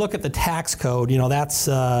 So if you look at the tax code, that's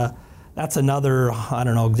another, I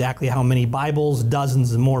don't know exactly how many Bibles,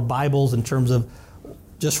 dozens and more Bibles in terms of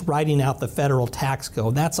just writing out the federal tax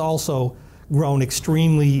code. That's also grown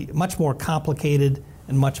extremely, much more complicated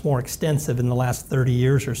and much more extensive in the last 30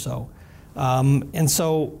 years or so. And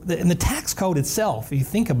the tax code itself, if you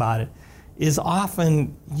think about it, is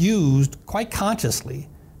often used quite consciously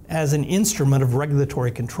as an instrument of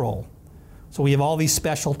regulatory control. So we have all these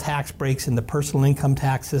special tax breaks in the personal income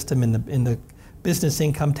tax system, in the business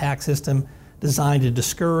income tax system, designed to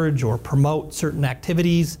discourage or promote certain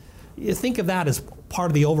activities. You think of that as part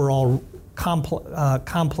of the overall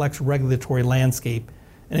complex regulatory landscape.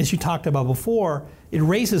 And as you talked about before, it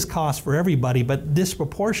raises costs for everybody, but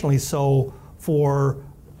disproportionately so for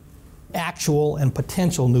actual and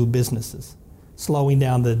potential new businesses, slowing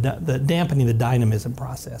down dampening the dynamism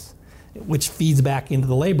process, which feeds back into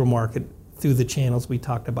the labor market through the channels we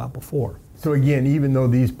talked about before. So again, even though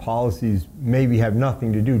these policies maybe have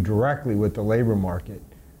nothing to do directly with the labor market,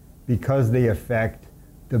 because they affect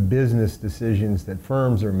the business decisions that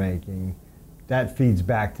firms are making, that feeds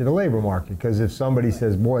back to the labor market. Because if somebody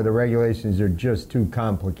says, boy, the regulations are just too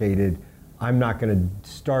complicated, I'm not going to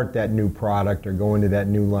start that new product or go into that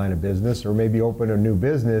new line of business or maybe open a new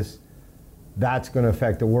business, that's going to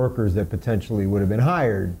affect the workers that potentially would have been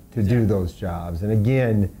hired to do those jobs. And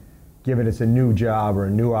again, given it's a new job or a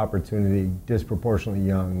new opportunity, disproportionately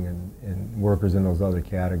young and workers in those other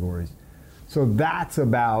categories. So that's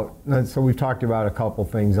about, so we've talked about a couple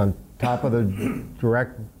things. On top of the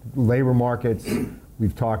direct labor markets,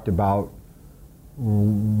 we've talked about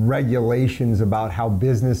regulations about how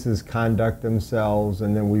businesses conduct themselves,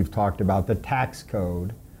 and then we've talked about the tax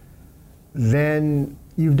code. Then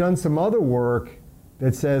you've done some other work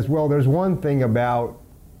that says, well, there's one thing about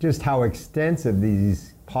just how extensive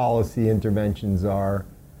these policy interventions are.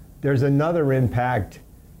 There's another impact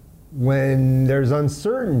when there's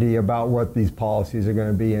uncertainty about what these policies are going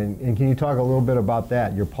to be. And can you talk a little bit about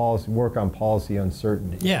that, your policy work on policy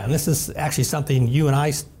uncertainty? Yeah, and this is actually something you and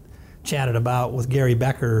I chatted about with Gary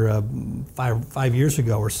Becker five years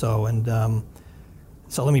ago or so. And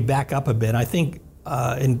so let me back up a bit. I think,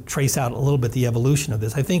 and trace out a little bit the evolution of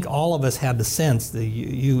this. I think all of us had the sense,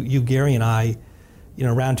 you, Gary, and I,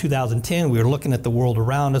 around 2010, we were looking at the world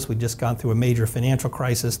around us. We'd just gone through a major financial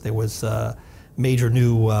crisis. There was major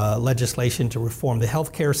new legislation to reform the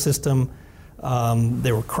healthcare system.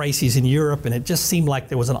 There were crises in Europe, and it just seemed like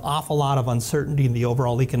there was an awful lot of uncertainty in the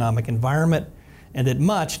overall economic environment, and that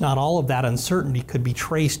not all of that uncertainty could be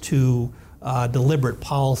traced to deliberate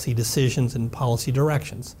policy decisions and policy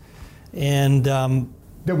directions. And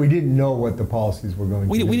that we didn't know what the policies were going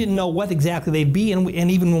to be. We didn't know what exactly they'd be, and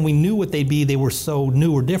even when we knew what they'd be, they were so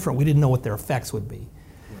new or different, we didn't know what their effects would be.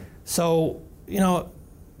 Right. So,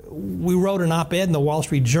 we wrote an op-ed in the Wall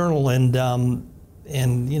Street Journal, and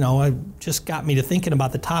it just got me to thinking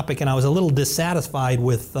about the topic, and I was a little dissatisfied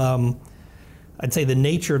with, I'd say, the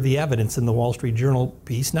nature of the evidence in the Wall Street Journal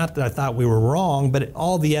piece. Not that I thought we were wrong, but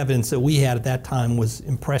all the evidence that we had at that time was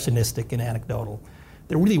impressionistic and anecdotal.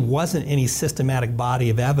 There really wasn't any systematic body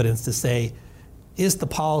of evidence to say, is the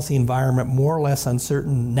policy environment more or less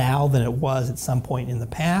uncertain now than it was at some point in the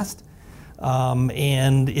past?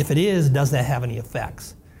 And if it is, does that have any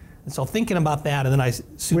effects? And so thinking about that, and then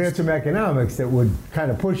we had some economics that would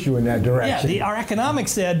kind of push you in that direction. Yeah, our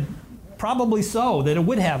economics said probably so, that it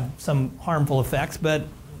would have some harmful effects, but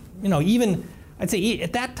even, I'd say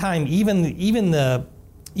at that time, even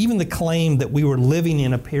the claim that we were living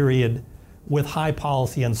in a period with high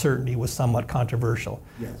policy uncertainty was somewhat controversial.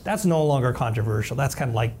 Yes. That's no longer controversial. That's kind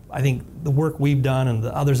of like, I think the work we've done and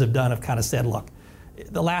the others have done have kind of said, look,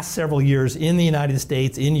 the last several years in the United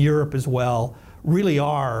States, in Europe as well, really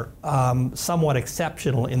are somewhat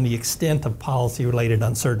exceptional in the extent of policy-related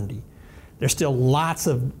uncertainty. There's still lots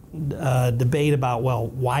of debate about, well,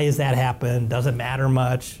 why has that happened? Does it matter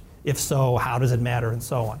much? If so, how does it matter, and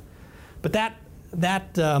so on. But that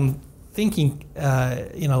thinking,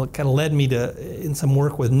 kind of led me to, in some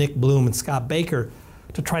work with Nick Bloom and Scott Baker,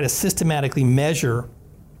 to try to systematically measure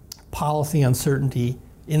policy uncertainty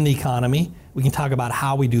in the economy. We can talk about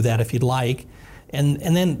how we do that if you'd like. And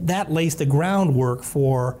then that lays the groundwork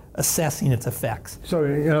for assessing its effects. So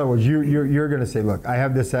in other words, you're going to say, look, I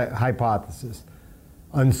have this hypothesis.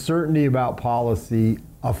 Uncertainty about policy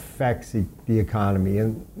affects the economy.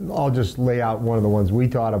 And I'll just lay out one of the ones we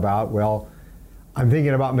thought about. Well, I'm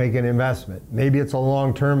thinking about making an investment. Maybe it's a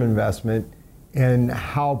long-term investment. And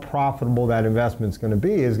how profitable that investment's going to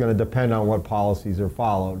be is going to depend on what policies are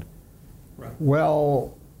followed. Right.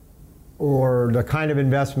 Well, or the kind of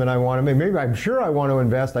investment I want to make. Maybe I'm sure I want to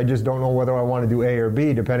invest, I just don't know whether I want to do A or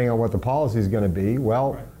B, depending on what the policy is going to be.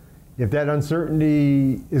 Well, Right. if that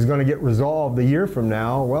uncertainty is going to get resolved a year from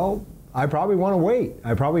now, well, I probably want to wait.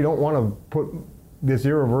 I probably don't want to put this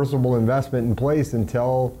irreversible investment in place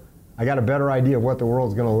until I got a better idea of what the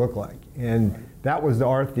world's going to look like. And that was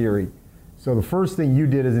our theory. So the first thing you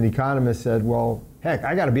did as an economist said, well, heck,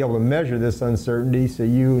 I got to be able to measure this uncertainty. So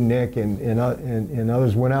you, Nick, and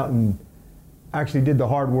others went out and actually did the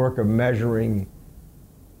hard work of measuring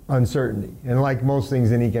uncertainty. And like most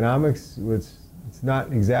things in economics, it's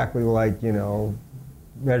not exactly like,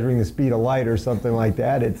 measuring the speed of light or something like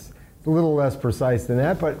that. It's a little less precise than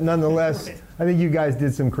that, but nonetheless, I think you guys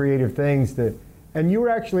did some creative things and you were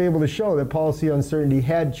actually able to show that policy uncertainty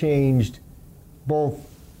had changed both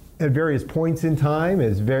at various points in time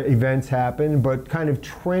as events happened, but kind of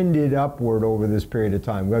trended upward over this period of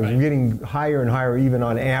time. We're getting higher and higher even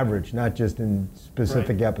on average, not just in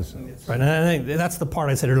specific episodes. Right, and I think that's the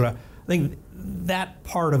part I said earlier. I think that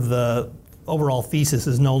part of the overall thesis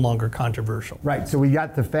is no longer controversial. Right, so we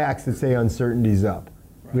got the facts that say uncertainty's up.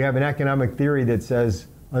 Right. We have an economic theory that says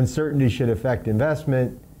uncertainty should affect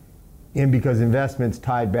investment, and because investment's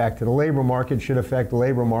tied back to the labor market, should affect the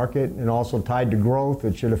labor market, and also tied to growth,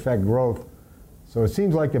 it should affect growth. So it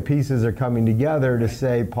seems like the pieces are coming together to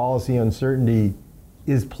say policy uncertainty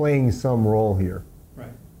is playing some role here.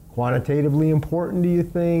 Right. Quantitatively important, do you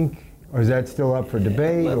think? Or is that still up for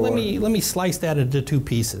debate? Let me slice that into two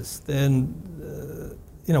pieces. Then,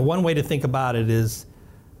 one way to think about it is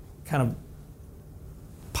kind of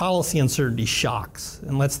policy uncertainty shocks.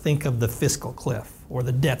 And let's think of the fiscal cliff or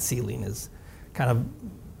the debt ceiling as kind of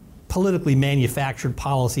politically manufactured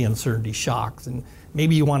policy uncertainty shocks. And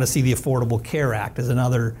maybe you want to see the Affordable Care Act as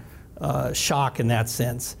another shock in that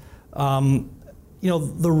sense.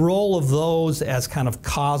 The role of those as kind of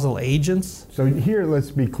causal agents. So here,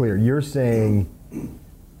 let's be clear. You're saying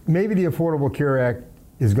maybe the Affordable Care Act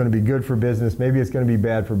is going to be good for business, maybe it's going to be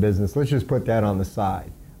bad for business. Let's just put that on the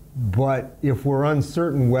side. But if we're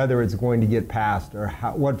uncertain whether it's going to get passed or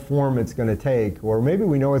what form it's going to take, or maybe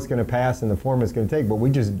we know it's going to pass and the form it's going to take, but we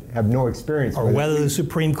just have no experience with it. Or whether the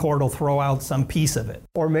Supreme Court will throw out some piece of it.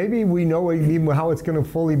 Or maybe we know even how it's going to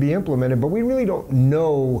fully be implemented, but we really don't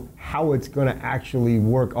know how it's going to actually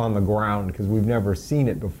work on the ground because we've never seen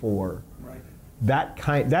it before. Right.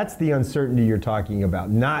 That's the uncertainty you're talking about,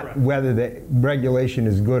 not whether the regulation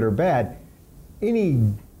is good or bad.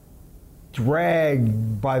 Any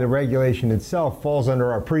drag by the regulation itself falls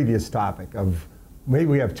under our previous topic of maybe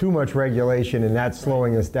we have too much regulation and that's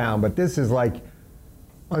slowing us down, but this is like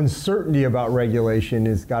uncertainty about regulation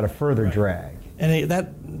has got a further drag. And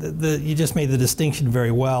you just made the distinction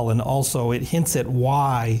very well, and also it hints at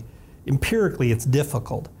why empirically it's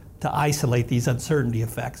difficult to isolate these uncertainty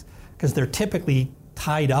effects, because they're typically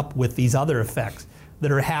tied up with these other effects that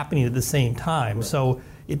are happening at the same time. Right. So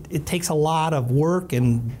it takes a lot of work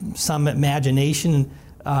and some imagination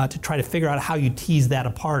to try to figure out how you tease that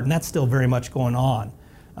apart, and that's still very much going on.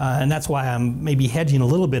 And that's why I'm maybe hedging a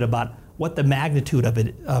little bit about what the magnitude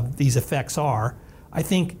of these effects are. I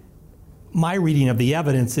think my reading of the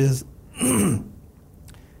evidence is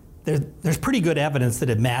there's pretty good evidence that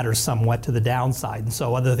it matters somewhat to the downside, and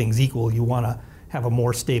so other things equal, you want to have a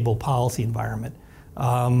more stable policy environment.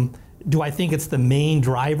 Do I think it's the main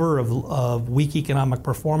driver of weak economic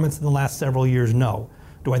performance in the last several years? No.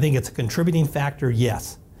 Do I think it's a contributing factor?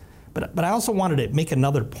 Yes. But I also wanted to make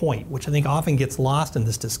another point, which I think often gets lost in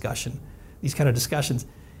this discussion, these kind of discussions.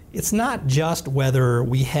 It's not just whether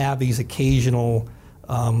we have these occasional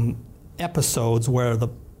episodes where the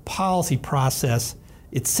policy process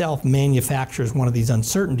itself manufactures one of these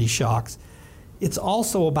uncertainty shocks. It's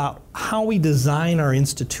also about how we design our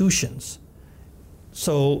institutions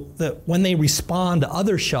so that when they respond to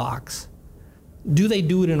other shocks, do they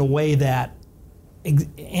do it in a way that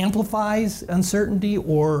amplifies uncertainty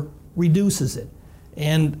or reduces it?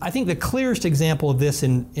 And I think the clearest example of this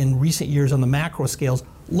in recent years on the macro scales,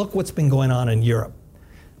 look what's been going on in Europe.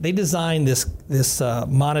 They designed this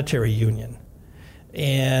monetary union,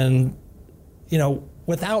 and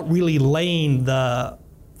without really laying the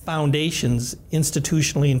foundations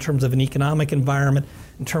institutionally in terms of an economic environment,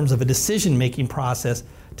 in terms of a decision-making process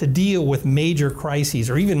to deal with major crises,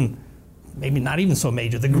 or even maybe not even so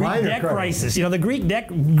major, the Greek debt crisis.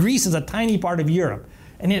 Greece is a tiny part of Europe,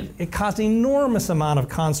 and it caused an enormous amount of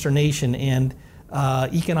consternation and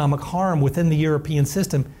economic harm within the European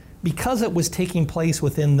system because it was taking place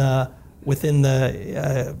within the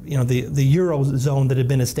Eurozone that had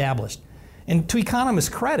been established. And to economists'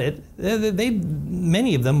 credit,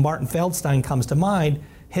 many of them, Martin Feldstein comes to mind,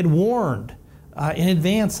 had warned in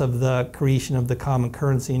advance of the creation of the common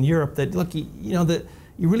currency in Europe that, look, you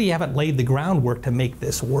really haven't laid the groundwork to make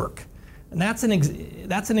this work. And that's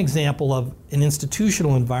an example of an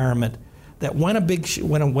institutional environment that when a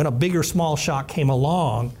big or small shock came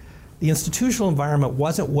along, the institutional environment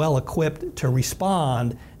wasn't well equipped to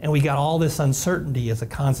respond, and we got all this uncertainty as a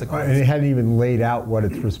consequence. And it hadn't even laid out what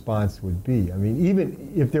its response would be. I mean,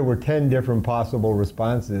 even if there were 10 different possible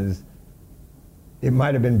responses, it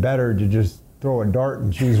might have been better to just throw a dart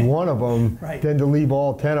and choose one of them right. than to leave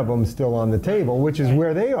all 10 of them still on the table, which is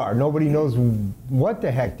where they are. Nobody knows what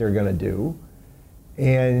the heck they're going to do.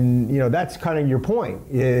 And, that's kind of your point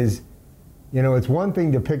is, it's one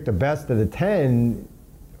thing to pick the best of the 10.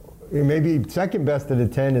 Maybe second best of the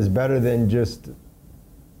 10 is better than just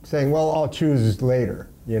saying, well, I'll choose later,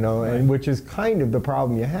 right. And which is kind of the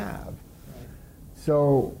problem you have. Right.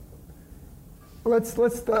 So I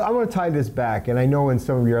want to tie this back, and I know in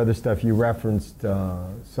some of your other stuff you referenced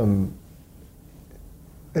some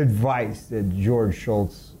advice that George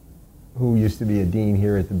Shultz, who used to be a dean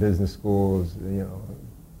here at the business school, is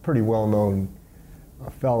pretty well-known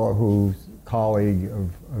fellow who's colleague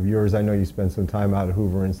of yours. I know you spent some time out at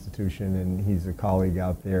Hoover Institution, and he's a colleague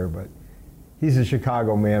out there, but he's a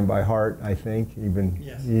Chicago man by heart, I think. Even,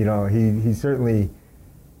 yes. He certainly,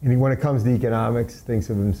 when it comes to economics, thinks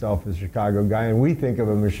of himself as a Chicago guy, and we think of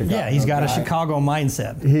him as Chicago. Yeah, he's got guy. a Chicago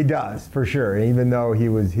mindset. He does, for sure. Even though he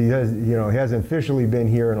hasn't officially been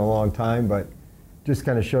here in a long time, but just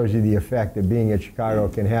kind of shows you the effect that being at Chicago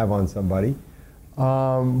can have on somebody.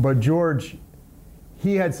 But George,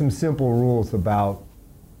 he had some simple rules about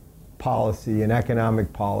policy and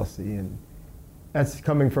economic policy, and that's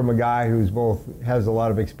coming from a guy who's both has a lot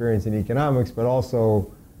of experience in economics, but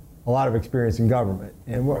also a lot of experience in government.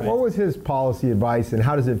 And what was his policy advice, and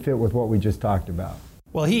how does it fit with what we just talked about?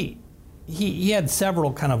 Well, he had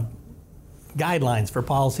several kind of guidelines for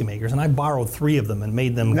policymakers, and I borrowed 3 of them and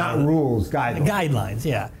made them rules, guidelines. Guidelines,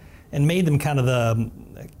 yeah, and made them kind of the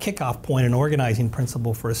kickoff point and organizing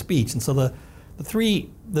principle for a speech. And so the three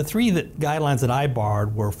guidelines that I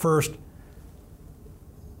borrowed were, first,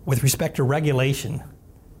 with respect to regulation,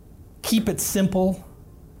 keep it simple,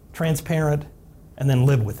 transparent, and then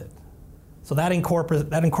live with it. So that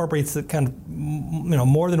incorporates the kind of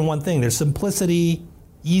more than one thing. There's simplicity,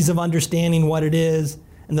 ease of understanding what it is,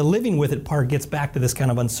 and the living with it part gets back to this kind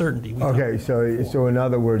of uncertainty. Okay, so in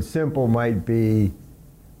other words, simple might be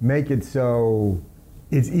make it so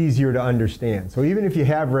it's easier to understand. So even if you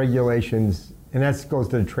have regulations, and that goes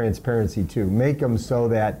to the transparency too, make them so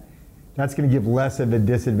that that's going to give less of a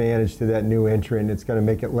disadvantage to that new entrant. It's going to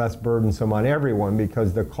make it less burdensome on everyone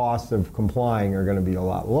because the costs of complying are going to be a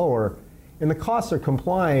lot lower. And the costs of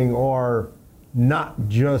complying are not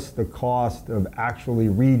just the cost of actually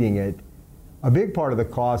reading it. A big part of the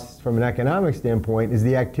costs from an economic standpoint is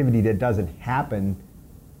the activity that doesn't happen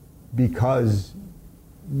because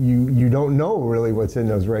you don't know really what's in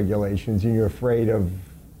those regulations and you're afraid of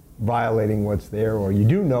violating what's there, or you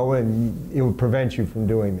do know and it would prevent you from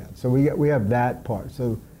doing that. So we have that part.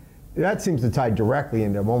 So that seems to tie directly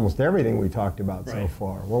into almost everything we talked about so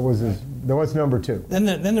far. What's number 2?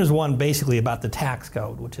 Then there's one basically about the tax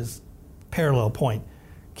code, which is parallel point.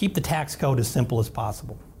 Keep the tax code as simple as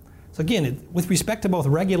possible. So again, with respect to both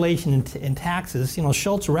regulation and taxes,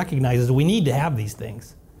 Shultz recognizes we need to have these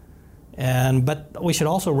things. But we should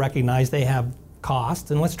also recognize they have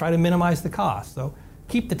costs, and let's try to minimize the cost. So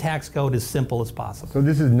keep the tax code as simple as possible. So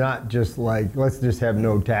this is not just like, let's just have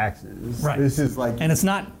no taxes. Right. This is like... And it's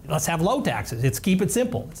not, let's have low taxes. It's keep it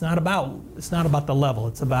simple. It's not about the level.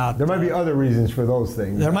 It's about... There might be other reasons for those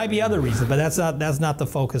things. There might be other reasons, but that's not the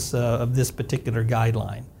focus of this particular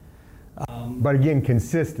guideline. But again,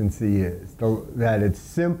 consistency is that it's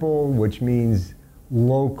simple, which means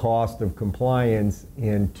low cost of compliance,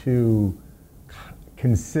 and 2,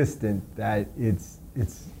 consistent, that it's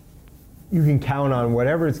you can count on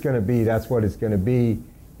whatever it's going to be, that's what it's going to be,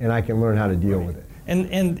 and I can learn how to deal with it.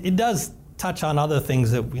 And it does touch on other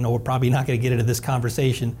things that we're probably not going to get into this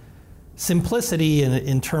conversation. Simplicity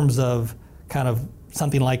in terms of kind of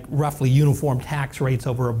something like roughly uniform tax rates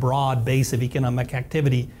over a broad base of economic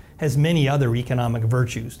activity has many other economic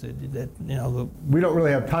virtues that we don't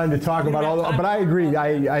really have time to talk about all that, but I agree.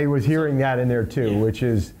 I was hearing that in there too, which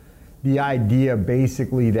is the idea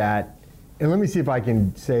basically that, and let me see if I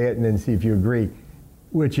can say it and then see if you agree,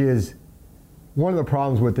 which is one of the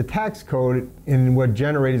problems with the tax code and what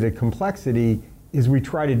generated the complexity is we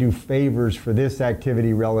try to do favors for this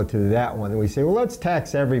activity relative to that one. And we say, well, let's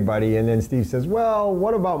tax everybody. And then Steve says, well,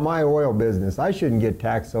 what about my oil business? I shouldn't get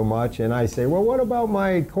taxed so much. And I say, well, what about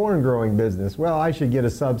my corn growing business? Well, I should get a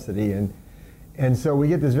subsidy. And so we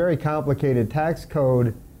get this very complicated tax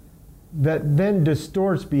code that then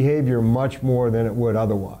distorts behavior much more than it would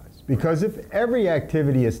otherwise. Because if every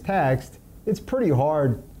activity is taxed, it's pretty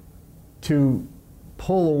hard to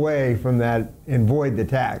pull away from that and void the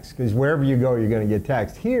tax, because wherever you go, you're going to get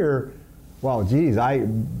taxed. Here, well, geez,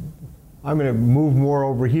 I'm going to move more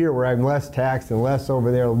over here where I'm less taxed and less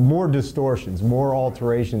over there. More distortions, more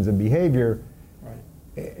alterations of behavior.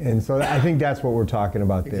 Right. And so I think that's what we're talking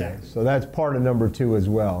about there. Exactly. So that's part of number 2 as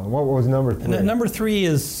well. And what was number 3? And number 3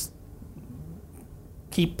 is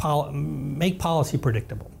make policy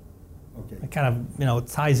predictable. Okay. It kind of, it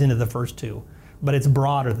ties into the first 2, but it's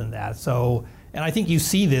broader than that. So. And I think you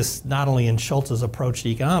see this not only in Schultz's approach to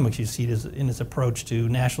economics, you see this in his approach to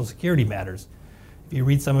national security matters. If you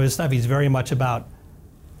read some of his stuff, he's very much about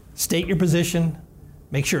state your position,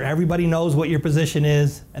 make sure everybody knows what your position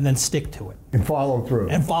is, and then stick to it. And follow through.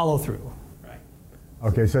 Right.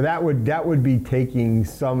 Okay, so that would be taking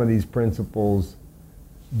some of these principles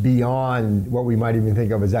beyond what we might even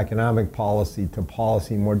think of as economic policy to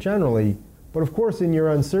policy more generally. But of course, in your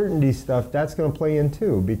uncertainty stuff, that's going to play in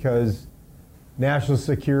too, because national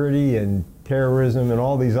security and terrorism and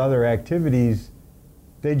all these other activities,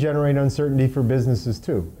 they generate uncertainty for businesses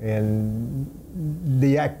too. And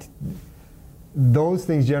those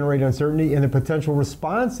things generate uncertainty, and the potential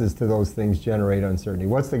responses to those things generate uncertainty.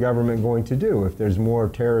 What's the government going to do if there's more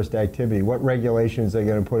terrorist activity? What regulations are they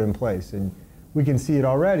going to put in place? And we can see it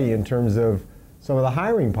already in terms of some of the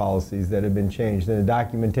hiring policies that have been changed and the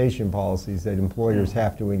documentation policies that employers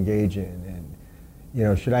have to engage in.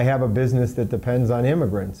 And should I have a business that depends on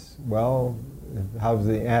immigrants? Well, how's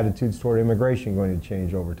the attitudes toward immigration going to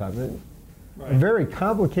change over time? Right. A very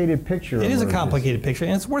complicated picture. It is a complicated picture,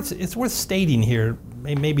 and it's worth stating here.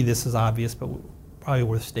 Maybe this is obvious, but probably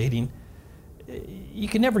worth stating. You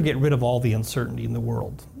can never get rid of all the uncertainty in the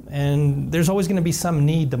world, and there's always going to be some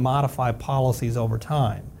need to modify policies over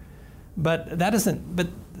time. But that isn't. But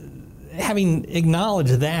having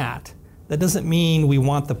acknowledged that doesn't mean we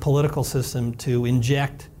want the political system to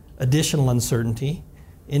inject additional uncertainty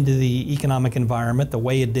into the economic environment the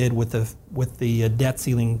way it did with the debt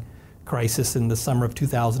ceiling crisis in the summer of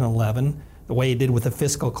 2011, the way it did with the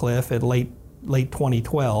fiscal cliff at late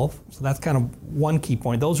 2012. So that's kind of one key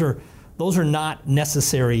point. Those are not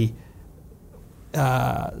necessary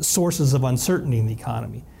sources of uncertainty in the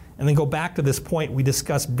economy. And then go back to this point we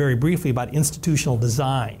discussed very briefly about institutional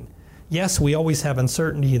design. Yes, we always have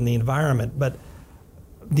uncertainty in the environment, but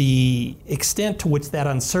the extent to which that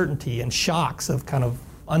uncertainty and shocks of kind of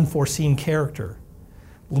unforeseen character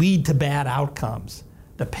lead to bad outcomes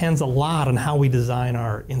depends a lot on how we design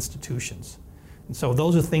our institutions. And so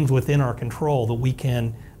those are things within our control that we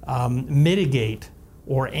can mitigate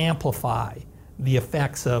or amplify the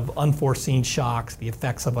effects of unforeseen shocks, the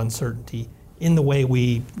effects of uncertainty in the way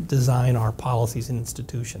we design our policies and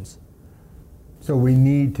institutions. So we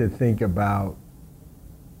need to think about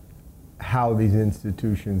how these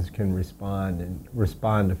institutions can respond and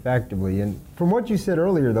respond effectively. And from what you said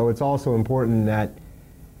earlier, though, it's also important that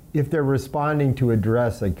if they're responding to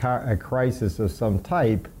address a crisis of some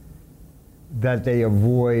type, that they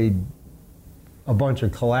avoid a bunch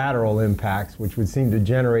of collateral impacts, which would seem to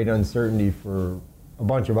generate uncertainty for a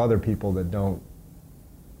bunch of other people that don't,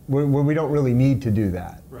 when we don't really need to do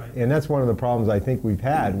that. Right. And that's one of the problems I think we've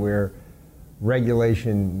had, where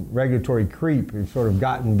regulatory creep has sort of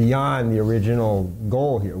gotten beyond the original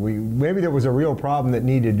goal here. Maybe there was a real problem that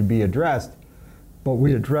needed to be addressed, but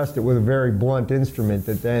we addressed it with a very blunt instrument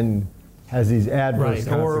that then has these adverse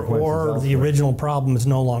consequences. Or the original problem is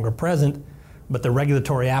no longer present, but the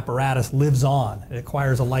regulatory apparatus lives on. It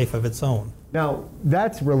acquires a life of its own. Now,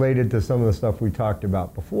 that's related to some of the stuff we talked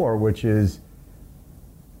about before, which is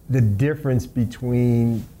the difference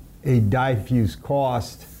between a diffuse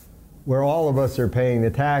cost where all of us are paying the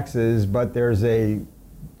taxes, but there's a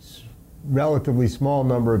relatively small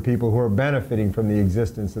number of people who are benefiting from the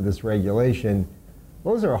existence of this regulation.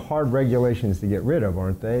 Those are hard regulations to get rid of,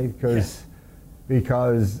 aren't they? Because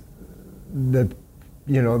the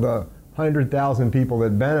 100,000 people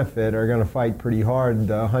that benefit are going to fight pretty hard.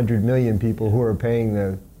 The 100 million people who are paying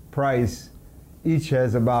the price each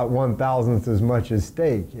has about 1,000th as much at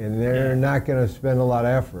stake, and they're not going to spend a lot of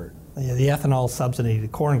effort. The ethanol subsidy to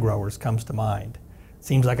corn growers comes to mind. It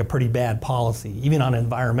seems like a pretty bad policy. Even on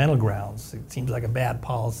environmental grounds, it seems like a bad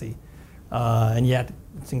policy. And yet,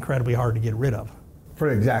 it's incredibly hard to get rid of. For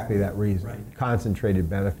exactly that reason. Right. Concentrated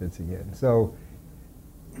benefits again. So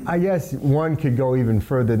I guess one could go even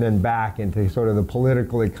further than back into sort of the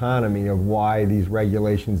political economy of why these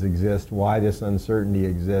regulations exist, why this uncertainty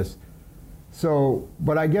exists. So,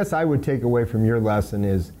 but I guess I would take away from your lesson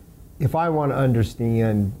is, if I want to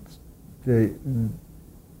understand the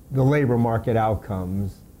labor market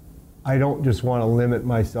outcomes, I don't just want to limit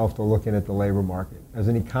myself to looking at the labor market. As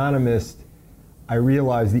an economist, I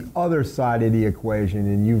realize the other side of the equation,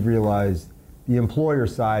 and you've realized the employer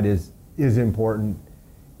side is important.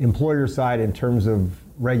 Employer side in terms of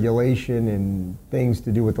regulation and things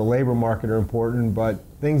to do with the labor market are important, but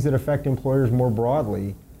things that affect employers more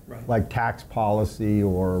broadly, right, like tax policy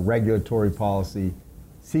or regulatory policy,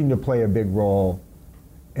 seem to play a big role.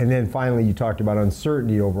 And then finally, you talked about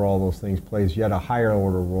uncertainty over all those things plays yet a higher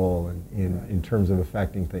order role in terms of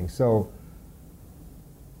affecting things. So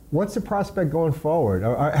what's the prospect going forward?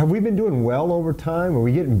 Have we been doing well over time? Are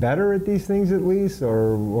we getting better at these things at least?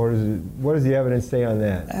 Or what does the evidence say on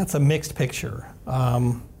that? That's a mixed picture.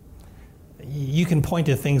 You can point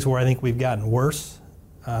to things where I think we've gotten worse.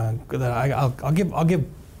 I'll give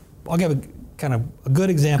a kind of a good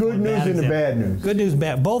example. Good news and the bad news. Good news,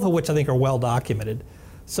 bad, both of which I think are well documented.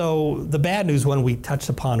 So the bad news one we touched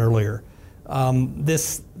upon earlier.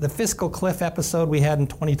 The fiscal cliff episode we had in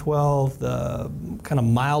 2012, the kind of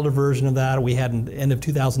milder version of that we had in the end of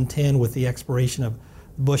 2010 with the expiration of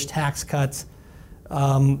Bush tax cuts.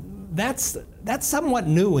 That's somewhat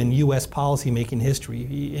new in U.S. policymaking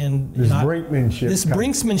history. And this brinksmanship. This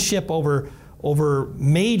brinksmanship over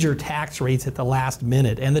major tax rates at the last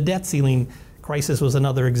minute, and the debt ceiling crisis was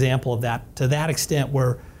another example of that. To that extent,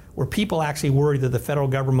 where people actually worried that the federal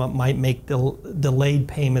government might make delayed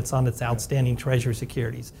payments on its outstanding Treasury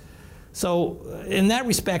securities. So in that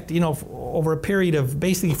respect, over a period of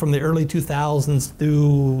basically from the early 2000s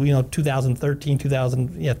through 2013,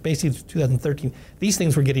 basically 2013, these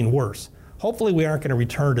things were getting worse. Hopefully we aren't going to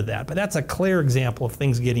return to that, but that's a clear example of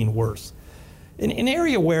things getting worse. An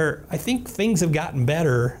area where I think things have gotten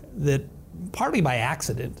better, that partly by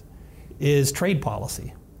accident, is trade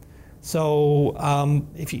policy. So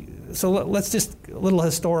let's just a little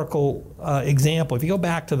historical example. If you go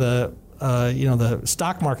back to the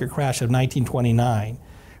stock market crash of 1929,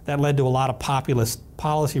 that led to a lot of populist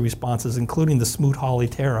policy responses, including the Smoot-Hawley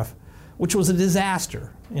tariff, which was a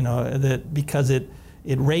disaster. Because it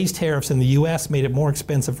raised tariffs in the U.S., made it more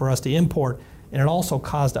expensive for us to import, and it also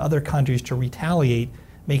caused other countries to retaliate,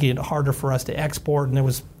 making it harder for us to export. And it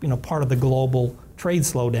was part of the global trade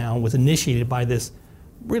slowdown was initiated by this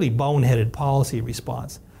really boneheaded policy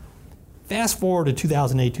response. Fast forward to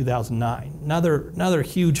 2008, 2009, another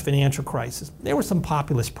huge financial crisis. There were some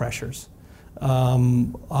populist pressures, we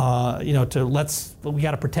got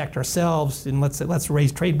to protect ourselves and let's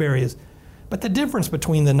raise trade barriers. But the difference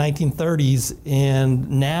between the 1930s and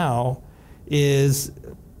now is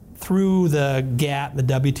through the GATT, the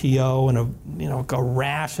WTO, and a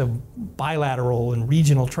rash of bilateral and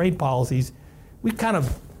regional trade policies, we've kind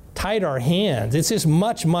of tied our hands. It's just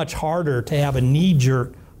much, much harder to have a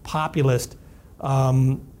knee-jerk populist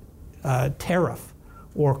tariff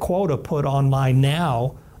or quota put online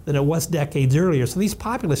now than it was decades earlier. So these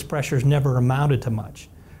populist pressures never amounted to much.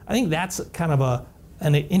 I think that's kind of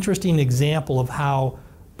an interesting example of how,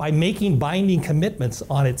 by making binding commitments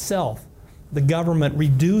on itself, the government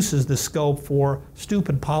reduces the scope for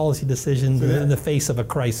stupid policy decisions in the face of a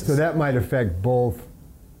crisis. So that might affect both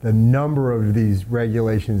the number of these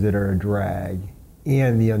regulations that are a drag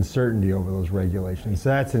and the uncertainty over those regulations. So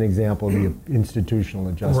that's an example of the institutional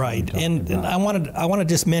adjustment. Right, and I want to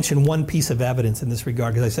just mention one piece of evidence in this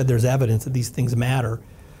regard, because I said there's evidence that these things matter.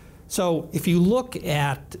 So if you look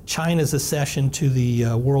at China's accession to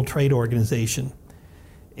the World Trade Organization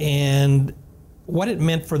and what it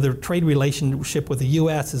meant for the trade relationship with the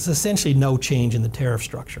U.S. is essentially no change in the tariff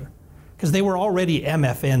structure, because they were already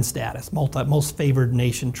MFN status, most favored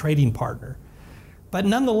nation trading partner. But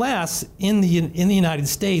nonetheless, in the United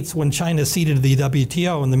States, when China ceded to the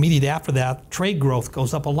WTO, and the immediate after that, trade growth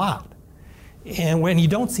goes up a lot. And when you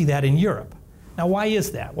don't see that in Europe. Now, why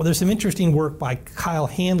is that? Well, there's some interesting work by Kyle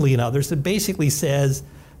Handley and others that basically says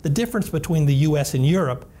the difference between the U.S. and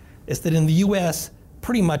Europe is that in the U.S.,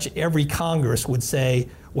 pretty much every Congress would say,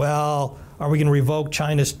 well, are we going to revoke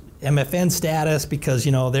China's MFN status because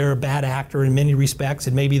they're a bad actor in many respects,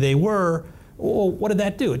 and maybe they were. Well, what did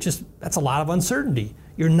that do? That's a lot of uncertainty.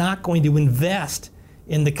 You're not going to invest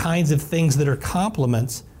in the kinds of things that are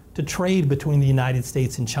complements to trade between the United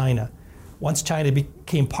States and China. Once China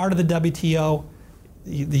became part of the WTO,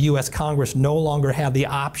 the U.S. Congress no longer had the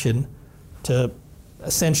option to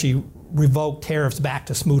essentially revoke tariffs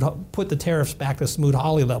put the tariffs back to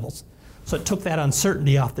Smoot-Hawley levels. So it took that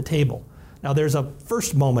uncertainty off the table. Now, there's a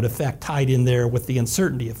first moment effect tied in there with the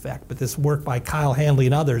uncertainty effect, but this work by Kyle Handley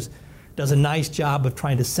and others does a nice job of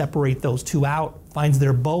trying to separate those two out, finds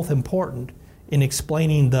they're both important in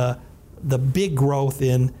explaining the big growth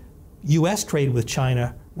in U.S. trade with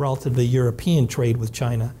China relative to European trade with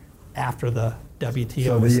China after the WTO.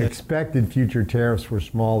 So the expected future tariffs were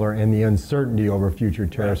smaller and the uncertainty over future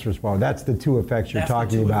tariffs were smaller. That's the two effects you're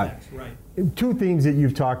talking about. Right. Two themes that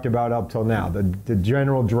you've talked about up till now, the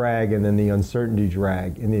general drag and then the uncertainty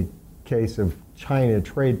drag. In the case of China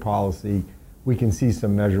trade policy, we can see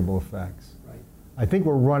some measurable effects. Right. I think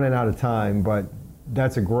we're running out of time, but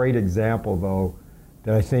that's a great example, though,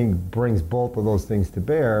 that I think brings both of those things to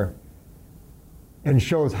bear and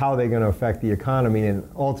shows how they're going to affect the economy and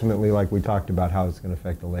ultimately, like we talked about, how it's going to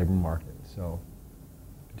affect the labor market. So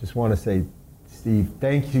I just want to say, Steve,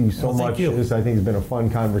 thank you so much. You. This, I think, has been a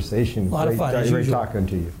fun conversation. A lot of fun, as Great usual. talking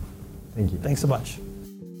to you. Thank you. Thanks so much.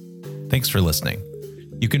 Thanks for listening.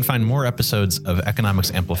 You can find more episodes of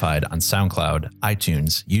Economics Amplified on SoundCloud,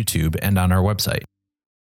 iTunes, YouTube, and on our website.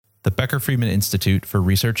 The Becker-Friedman Institute for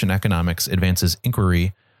Research in Economics advances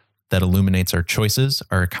inquiry that illuminates our choices,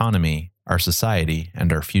 our economy, our society,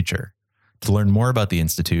 and our future. To learn more about the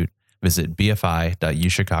Institute, visit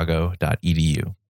bfi.uchicago.edu.